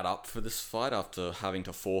wasn't that up for this fight after having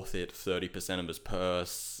to forfeit 30% of his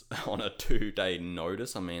purse on a 2 day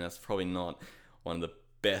notice. I mean, that's probably not one of the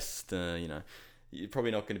best, you're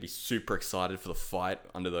probably not going to be super excited for the fight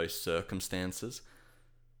under those circumstances.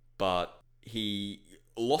 But he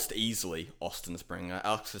lost easily, Austin Springer.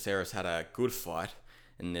 Alex Caceres had a good fight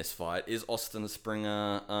in this fight. Is Austin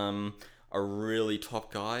Springer a really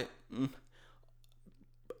top guy?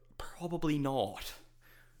 Probably not.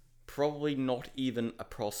 Probably not even a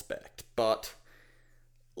prospect. But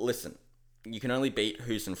listen, you can only beat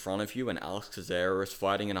who's in front of you, and Alex Caceres,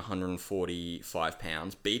 fighting in 145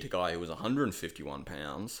 pounds, beat a guy who was 151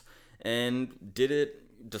 pounds, and did it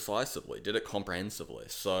decisively, did it comprehensively.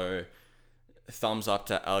 So thumbs up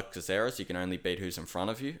to Alex Caceres. You can only beat who's in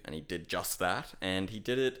front of you, and he did just that, and he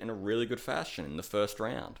did it in a really good fashion in the first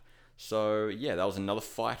round. So yeah, that was another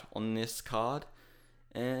fight on this card.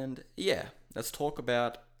 And yeah, let's talk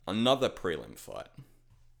about another prelim fight.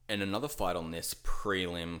 And another fight on this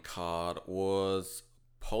prelim card was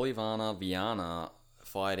Polyvana Viana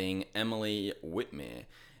fighting Emily Whitmire.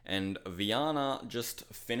 And Viana just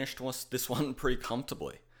finished this one pretty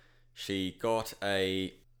comfortably. She got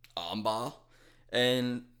a armbar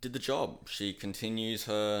and did the job. She continues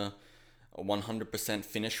her 100%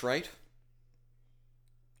 finish rate.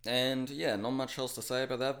 And yeah, not much else to say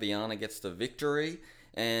about that. Viana gets the victory.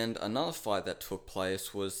 And another fight that took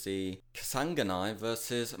place was the Kasanganay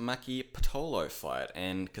versus Maki Pitolo fight.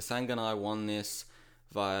 And Kasanganay won this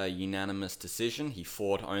via unanimous decision. He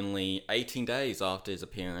fought only 18 days after his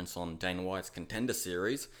appearance on Dana White's Contender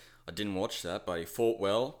Series. I didn't watch that, but he fought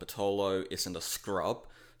well. Pitolo isn't a scrub,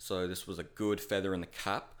 So this was a good feather in the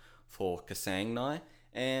cap for Kasangnai.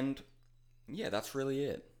 And yeah, that's really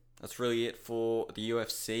it. That's really it for the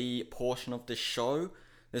UFC portion of this show.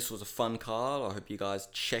 This was a fun card. I hope you guys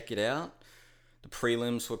check it out. The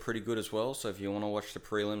prelims were pretty good as well, so if you want to watch the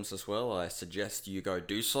prelims as well, I suggest you go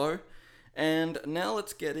do so. And now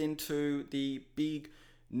let's get into the big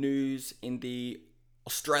news in the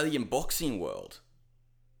Australian boxing world.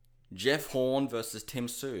 Jeff Horn versus Tim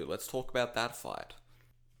Tszyu. Let's talk about that fight.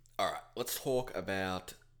 Alright, let's talk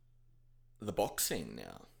about the boxing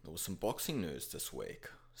now. There was some boxing news this week,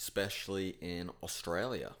 especially in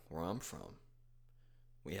Australia, where I'm from.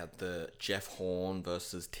 We had the Jeff Horn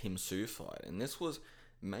versus Tim Tszyu fight, and this was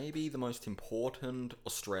maybe the most important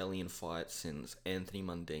Australian fight since Anthony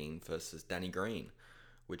Mundine versus Danny Green,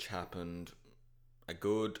 which happened a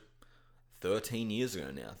good 13 years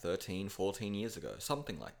ago now, 14 years ago,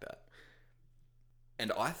 something like that.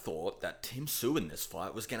 And I thought that Tim Tszyu in this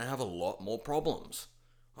fight was going to have a lot more problems.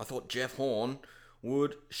 I thought Jeff Horn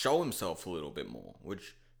would show himself a little bit more, would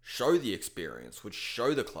show the experience, would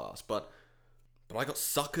show the class, but I got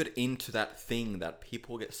suckered into that thing that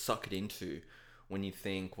people get suckered into when you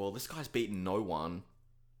think, well, this guy's beaten no one.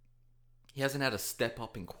 He hasn't had a step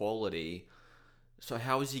up in quality. So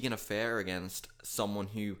how is he going to fare against someone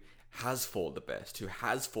who has fought the best, who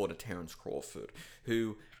has fought a Terence Crawford,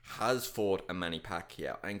 who has fought a Manny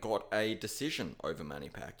Pacquiao and got a decision over Manny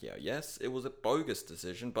Pacquiao? Yes, it was a bogus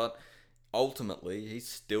decision, but ultimately he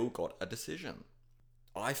still got a decision.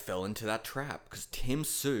 I fell into that trap because Tim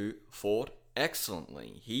Tszyu fought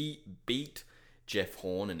excellently. He beat Jeff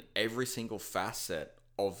Horn in every single facet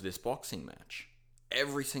of this boxing match.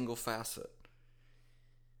 Every single facet.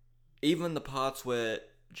 Even the parts where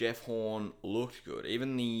Jeff Horn looked good.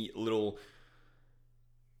 Even the little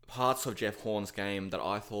parts of Jeff Horn's game that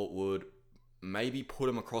I thought would maybe put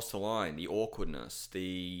him across the line. The awkwardness,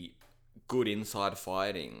 the good inside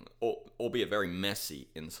fighting, albeit very messy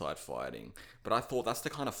inside fighting. But I thought that's the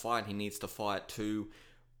kind of fight he needs to fight to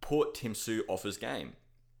put Tim Tszyu off his game.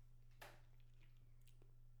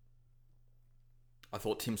 I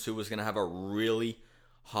thought Tim Tszyu was going to have a really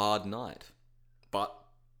hard night. But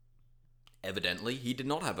evidently, he did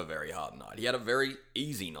not have a very hard night. He had a very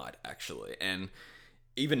easy night, actually. And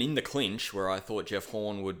even in the clinch, where I thought Jeff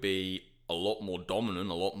Horn would be a lot more dominant,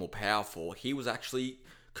 a lot more powerful, he was actually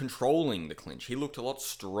controlling the clinch. He looked a lot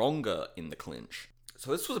stronger in the clinch. So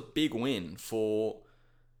this was a big win for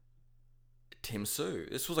Tim Tszyu.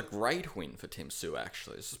 This was a great win for Tim Tszyu,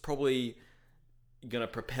 actually. This is probably going to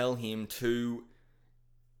propel him to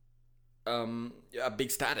a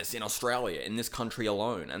big status in Australia, in this country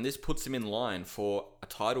alone. And this puts him in line for a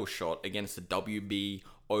title shot against the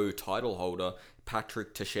WBO title holder,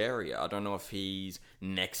 Patrick Teixeira. I don't know if he's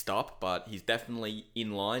next up, but he's definitely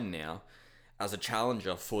in line now as a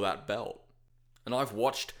challenger for that belt. And I've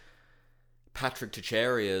watched Patrick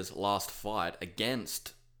Teixeira's last fight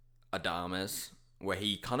against Adames, where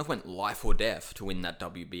he kind of went life or death to win that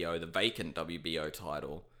WBO, the vacant WBO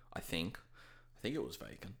title, I think it was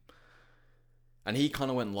vacant. And he kind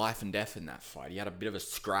of went life and death in that fight. He had a bit of a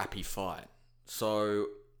scrappy fight. So,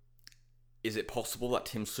 is it possible that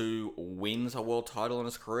Tim Tszyu wins a world title in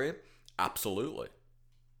his career? Absolutely.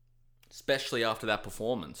 Especially after that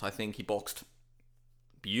performance. I think he boxed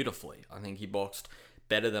beautifully. I think he boxed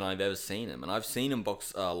better than I've ever seen him. And I've seen him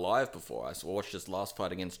box live before. I watched his last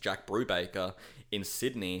fight against Jack Brubaker in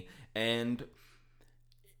Sydney, and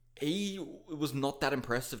he was not that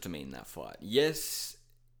impressive to me in that fight. Yes,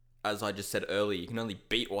 as I just said earlier, you can only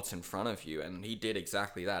beat what's in front of you, and he did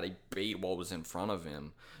exactly that. He beat what was in front of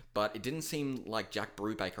him. But it didn't seem like Jack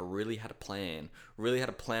Brubaker really had a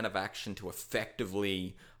plan of action to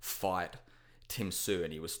effectively fight Tim Tszyu,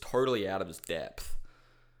 and he was totally out of his depth.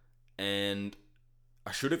 And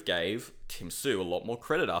I should have gave Tim Tszyu a lot more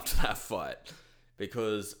credit after that fight,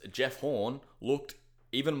 because Jeff Horn looked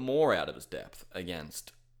even more out of his depth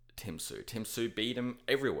against Tim Tszyu. Tim Tszyu beat him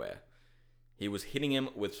everywhere. He was hitting him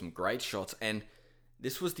with some great shots, and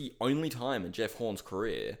this was the only time in Jeff Horn's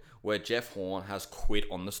career where Jeff Horn has quit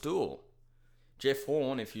on the stool. Jeff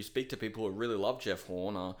Horn, if you speak to people who really love Jeff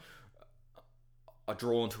Horn, are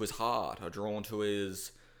drawn to his heart, are drawn to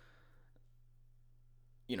his...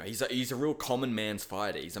 You know, he's a real common man's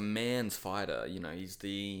fighter. He's a man's fighter. You know, he's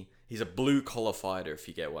a blue-collar fighter, if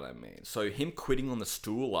you get what I mean. So him quitting on the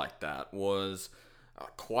stool like that was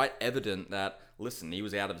quite evident that, listen, he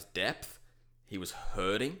was out of his depth. He was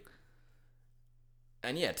hurting.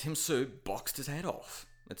 And yeah, Tim Tszyu boxed his head off.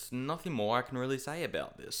 It's nothing more I can really say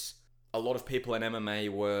about this. A lot of people in MMA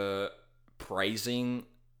were praising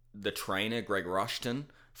the trainer, Greg Rushton,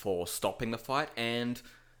 for stopping the fight, and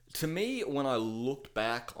To me, when I looked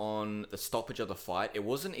back on the stoppage of the fight, it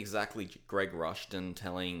wasn't exactly Glenn Rushton,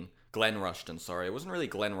 sorry. It wasn't really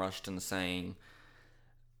Glenn Rushton saying,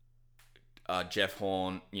 Jeff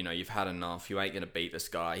Horn, you've had enough. You ain't going to beat this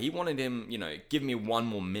guy. He wanted him, give me one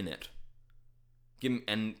more minute.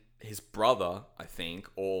 And his brother, I think,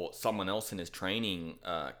 or someone else in his training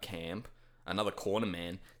camp, another corner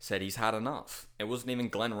man, said he's had enough. It wasn't even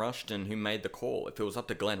Glenn Rushton who made the call. If it was up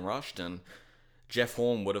to Glenn Rushton, Jeff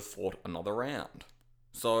Horn would have fought another round.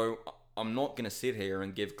 So I'm not going to sit here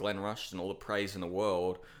and give Glenn Rushton all the praise in the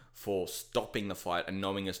world for stopping the fight and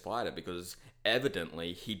knowing his fighter, because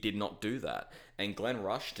evidently he did not do that. And Glenn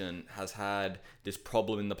Rushton has had this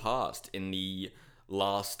problem in the past. In the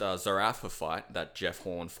last Zerafa fight that Jeff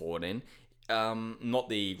Horn fought in, not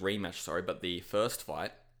the rematch, sorry, but the first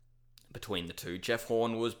fight between the two, Jeff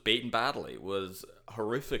Horn was beaten badly, was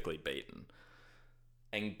horrifically beaten.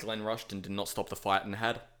 And Glenn Rushton did not stop the fight and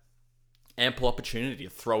had ample opportunity to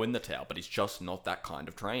throw in the towel, but he's just not that kind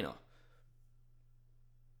of trainer.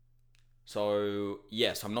 So,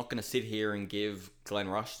 yes, I'm not going to sit here and give Glenn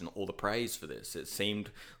Rushton all the praise for this. It seemed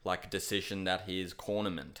like a decision that his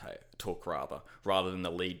cornerman took, rather than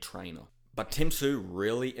the lead trainer. But Tim Tszyu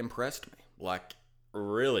really impressed me.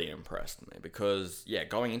 Really impressed me. Because,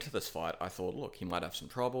 going into this fight, I thought, look, he might have some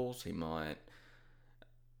troubles.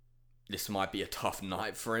 This might be a tough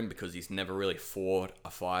night for him because he's never really fought a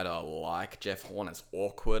fighter like Jeff Horn, as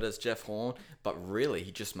awkward as Jeff Horn. But really,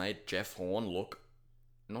 he just made Jeff Horn look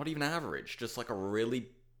not even average, just like a really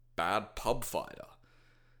bad pub fighter.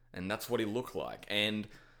 And that's what he looked like. And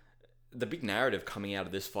the big narrative coming out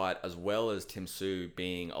of this fight, as well as Tim Tszyu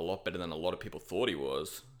being a lot better than a lot of people thought he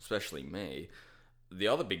was, especially me, the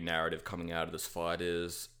other big narrative coming out of this fight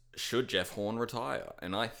is, should Jeff Horn retire?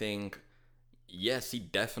 And I think, yes, he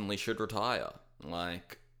definitely should retire.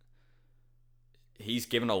 He's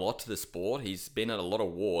given a lot to the sport. He's been at a lot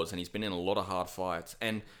of wars and he's been in a lot of hard fights.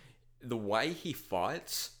 And the way he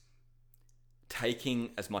fights, taking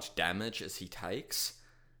as much damage as he takes,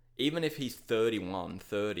 even if he's 31,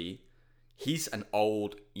 30, he's an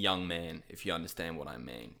old young man, if you understand what I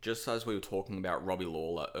mean. Just as we were talking about Robbie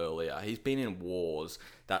Lawler earlier, he's been in wars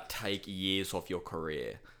that take years off your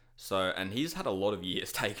career. And he's had a lot of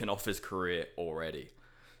years taken off his career already.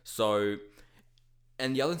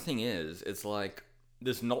 And the other thing is, it's like,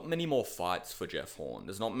 there's not many more fights for Jeff Horn.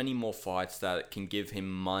 There's not many more fights that can give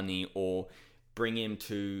him money or bring him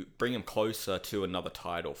closer to another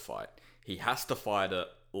title fight. He has to fight at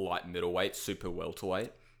light middleweight, super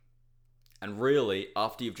welterweight. And really,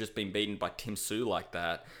 after you've just been beaten by Tim Tszyu like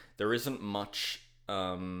that, there isn't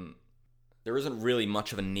really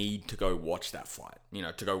much of a need to go watch that fight.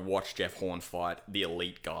 To go watch Jeff Horn fight the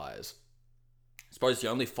elite guys. I suppose the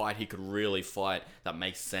only fight he could really fight that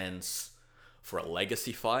makes sense for a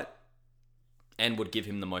legacy fight and would give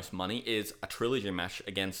him the most money is a trilogy match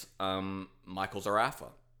against Michael Zerafa.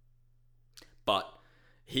 But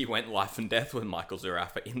he went life and death with Michael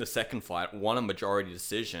Zerafa in the second fight, won a majority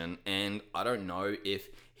decision, and I don't know if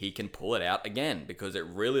he can pull it out again, because it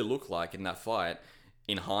really looked like in that fight,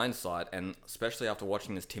 in hindsight, and especially after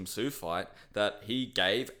watching this Tim Tszyu fight, that he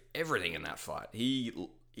gave everything in that fight. He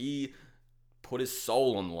put his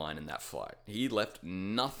soul on the line in that fight. He left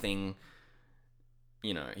nothing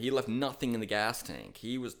in the gas tank.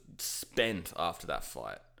 He was spent after that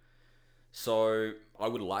fight. So I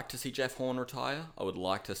would like to see Jeff Horn retire. I would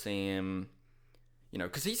like to see him,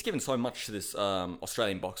 because he's given so much to this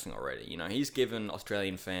Australian boxing already. He's given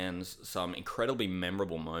Australian fans some incredibly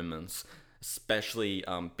memorable moments, especially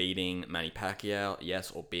beating Manny Pacquiao.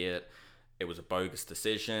 Yes, albeit it was a bogus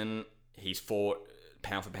decision. He's fought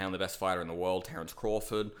pound for pound the best fighter in the world, Terence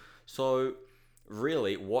Crawford. So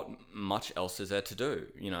really, what much else is there to do?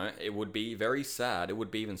 It would be very sad. It would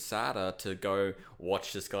be even sadder to go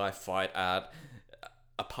watch this guy fight at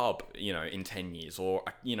a pub, in 10 years, or,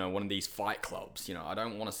 one of these fight clubs. I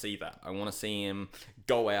don't want to see that. I want to see him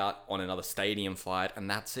go out on another stadium fight, and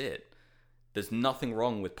that's it. There's nothing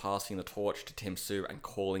wrong with passing the torch to Tim Tszyu and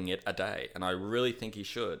calling it a day, and I really think he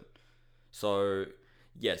should. So,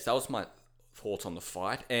 yes, that was my thoughts on the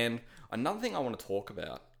fight. And another thing I want to talk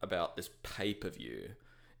about this pay-per-view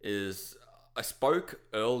is, I spoke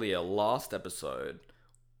earlier last episode,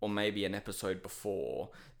 or maybe an episode before,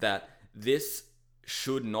 that this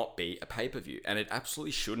should not be a pay-per-view, and it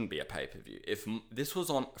absolutely shouldn't be a pay-per-view. If this was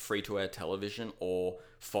on free-to-air television or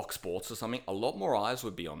Fox Sports or something, a lot more eyes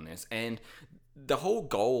would be on this, and the whole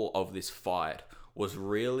goal of this fight was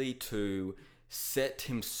really to set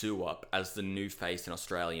Tim Tszyu up as the new face in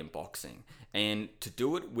Australian boxing. And to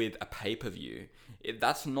do it with a pay-per-view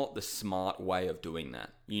That's not the smart way of doing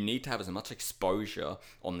that. You need to have as much exposure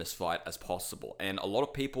on this fight as possible. And a lot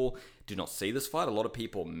of people do not see this fight. A lot of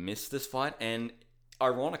people miss this fight. And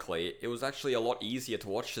ironically, it was actually a lot easier to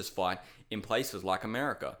watch this fight in places like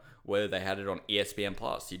America, where they had it on ESPN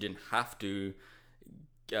Plus. You didn't have to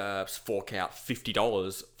fork out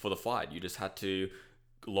 $50 for the fight. You just had to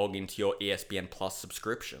log into your ESPN Plus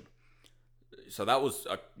subscription. So that was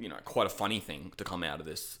quite a funny thing to come out of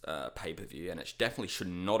this pay-per-view, and it definitely should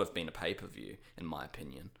not have been a pay-per-view, in my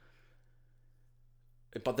opinion.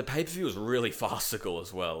 But the pay-per-view was really farcical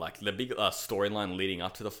as well. Like, the big storyline leading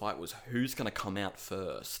up to the fight was who's going to come out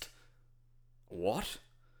first. What?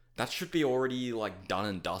 That should be already, done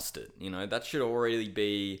and dusted. That should already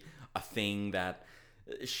be a thing that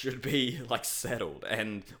should be, settled.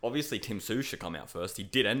 And obviously Tim Tszyu should come out first. He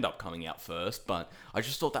did end up coming out first, but I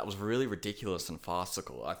just thought that was really ridiculous and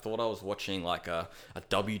farcical. I thought I was watching, a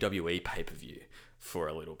WWE pay-per-view for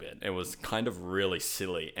a little bit. It was kind of really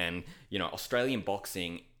silly. And, Australian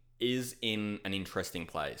boxing is in an interesting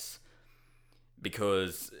place,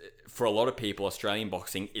 because for a lot of people, Australian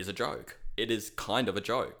boxing is a joke. It is kind of a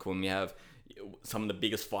joke. When we have some of the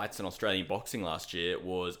biggest fights in Australian boxing last year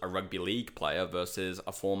was a rugby league player versus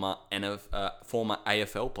a former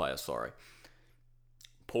AFL player,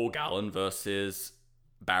 Paul Gallen versus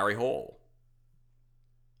Barry Hall.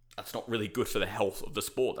 That's not really good for the health of the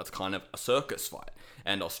sport. That's kind of a circus fight.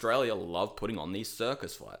 And Australia love putting on these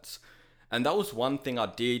circus fights. And that was one thing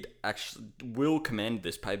I will commend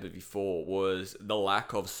this pay-per-view for, was the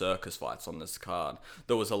lack of circus fights on this card.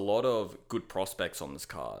 There was a lot of good prospects on this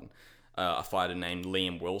card. A fighter named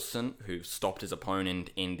Liam Wilson, who stopped his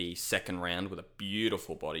opponent in the second round with a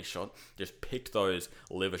beautiful body shot. Just picked those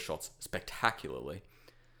liver shots spectacularly.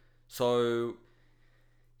 So,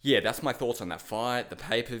 yeah, that's my thoughts on that fight. The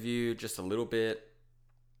pay-per-view, just a little bit.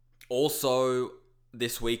 Also,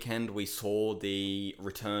 this weekend we saw the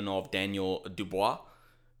return of Daniel Dubois,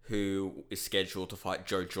 who is scheduled to fight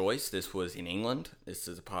Joe Joyce. This was in England. This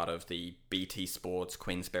is a part of the BT Sports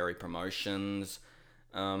Queensberry Promotions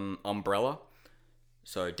umbrella.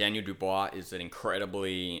 So Daniel Dubois is an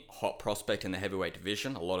incredibly hot prospect in the heavyweight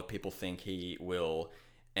division. A lot of people think he will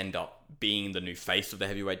end up being the new face of the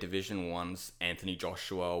heavyweight division once Anthony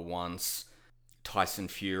Joshua, once Tyson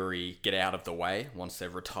Fury get out of the way. Once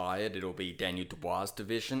they've retired, it'll be Daniel Dubois'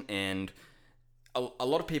 division. And a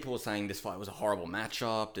lot of people were saying this fight was a horrible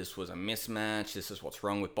matchup, this was a mismatch, this is what's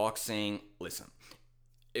wrong with boxing. Listen,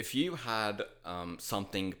 if you had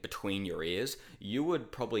something between your ears, you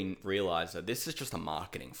would probably realize that this is just a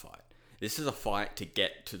marketing fight. This is a fight to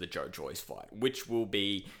get to the Joe Joyce fight, which will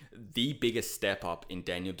be the biggest step up in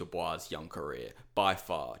Daniel Dubois' young career, by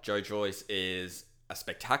far. Joe Joyce is a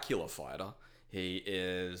spectacular fighter. He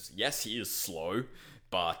is slow,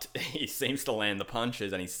 but he seems to land the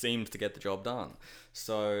punches and he seems to get the job done.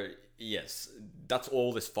 So, yes, that's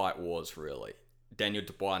all this fight was, really. Daniel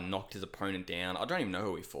Dubois knocked his opponent down. I don't even know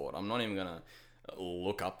who he fought. I'm not even going to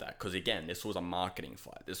look up that, because, again, this was a marketing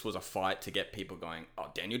fight. This was a fight to get people going, oh,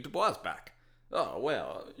 Daniel Dubois is back. Oh,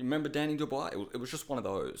 well, you remember Daniel Dubois? It was just one of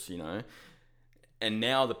those, And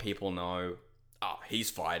now the people know, oh, he's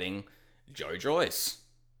fighting Joe Joyce.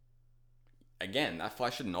 Again, that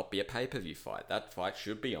fight should not be a pay-per-view fight. That fight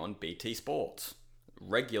should be on BT Sports.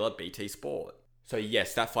 Regular BT Sport. So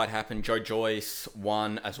yes, that fight happened. Joe Joyce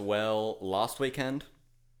won as well last weekend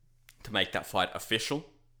to make that fight official.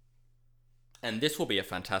 And this will be a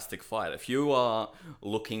fantastic fight. If you are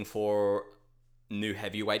looking for new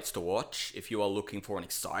heavyweights to watch, if you are looking for an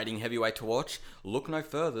exciting heavyweight to watch, look no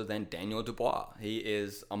further than Daniel Dubois. He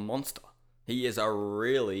is a monster. He is a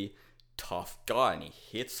really tough guy, and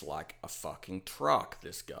he hits like a fucking truck,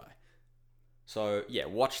 this guy. So yeah,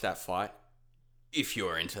 watch that fight if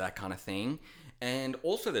you're into that kind of thing. And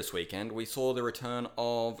also this weekend, we saw the return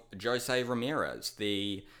of Jose Ramirez,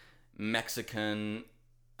 the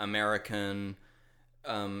Mexican-American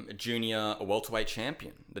junior welterweight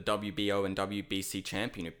champion, the WBO and WBC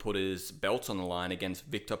champion, who put his belt on the line against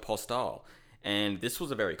Victor Postal. And this was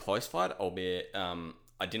a very close fight, albeit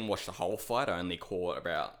I didn't watch the whole fight. I only caught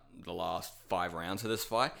about the last 5 rounds of this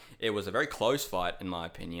fight. It was a very close fight, in my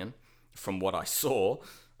opinion, from what I saw.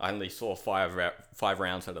 I only saw 5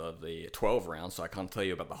 rounds out of the 12 rounds, so I can't tell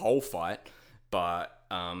you about the whole fight. But,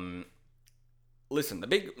 listen, the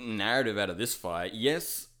big narrative out of this fight,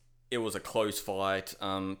 yes, it was a close fight.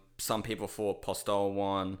 Some people thought Postal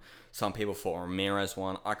won. Some people thought Ramirez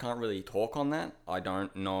won. I can't really talk on that. I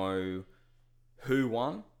don't know who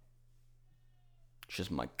won. It's just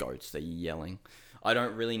my goats, they're yelling. I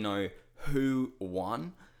don't really know who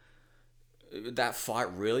won. that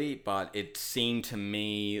fight really, but it seemed to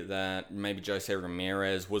me that maybe Jose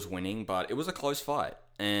Ramirez was winning, but it was a close fight.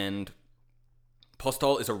 And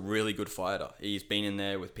Postol is a really good fighter. He's been in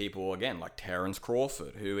there with people, again, like Terence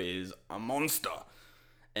Crawford, who is a monster.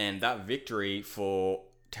 And that victory for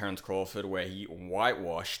Terence Crawford, where he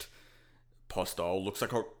whitewashed Postol, looks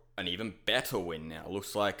like an even better win now.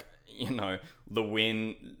 Looks like, the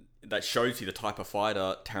win that shows you the type of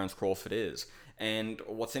fighter Terence Crawford is. And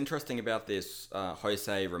what's interesting about this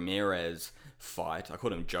Jose Ramirez fight, I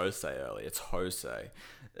called him Jose earlier, it's Jose,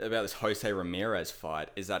 about this Jose Ramirez fight,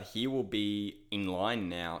 is that he will be in line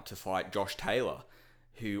now to fight Josh Taylor,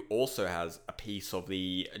 who also has a piece of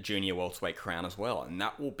the junior welterweight crown as well, and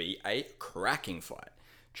that will be a cracking fight.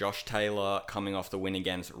 Josh Taylor coming off the win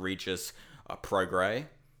against Regis Prograis, I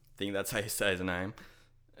think that's how you say his name.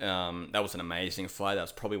 That was an amazing fight. That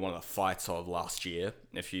was probably one of the fights of last year.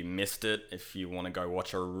 If you missed it, if you want to go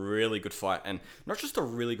watch a really good fight, and not just a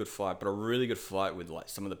really good fight, but a really good fight with like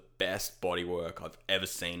some of the best body work I've ever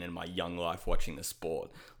seen in my young life watching the sport.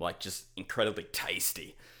 Like just incredibly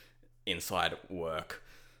tasty inside work.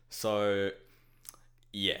 So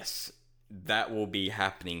yes, that will be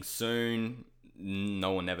happening soon.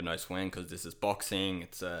 No one ever knows when, because this is boxing.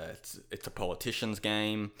 It's a politician's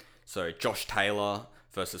game. So Josh Taylor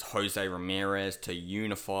versus Jose Ramirez to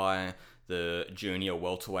unify the junior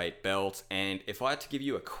welterweight belt. And if I had to give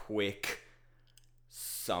you a quick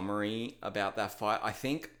summary about that fight, I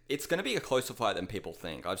think it's going to be a closer fight than people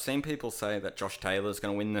think. I've seen people say that Josh Taylor is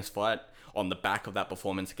going to win this fight on the back of that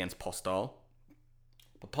performance against Postol.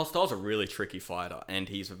 But Postol's a really tricky fighter, and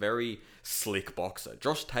he's a very slick boxer.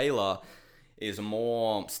 Josh Taylor is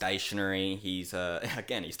more stationary. He's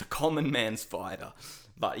he's the common man's fighter.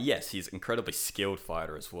 But yes, he's an incredibly skilled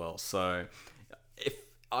fighter as well. So if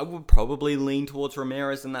I would probably lean towards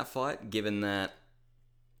Ramirez in that fight, given that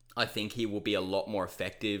I think he will be a lot more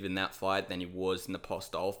effective in that fight than he was in the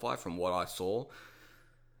Postol fight from what I saw.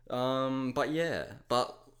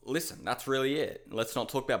 But listen, that's really it. Let's not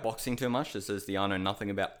talk about boxing too much. This is the I Know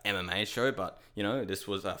Nothing About MMA show, but, this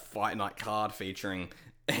was a fight night card featuring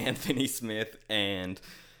Anthony Smith and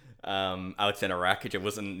Alexander Rakic. It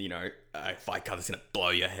wasn't, a fight card that's going to blow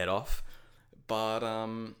your head off. But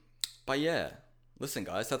yeah. Listen,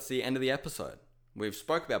 guys, that's the end of the episode. We've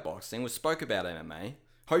spoke about boxing. We spoke about MMA.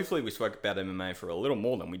 Hopefully we spoke about MMA for a little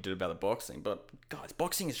more than we did about the boxing. But, guys,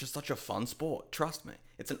 boxing is just such a fun sport. Trust me.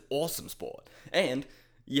 It's an awesome sport. And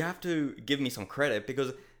you have to give me some credit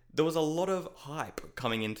because there was a lot of hype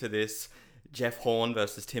coming into this Jeff Horn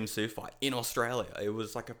versus Tim Tszyu fight in Australia. It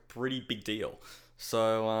was like a pretty big deal.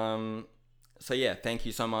 So yeah, thank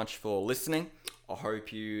you so much for listening. I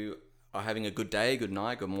hope you are having a good day, good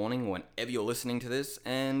night, good morning, whenever you're listening to this.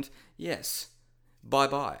 And yes,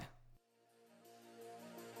 bye-bye.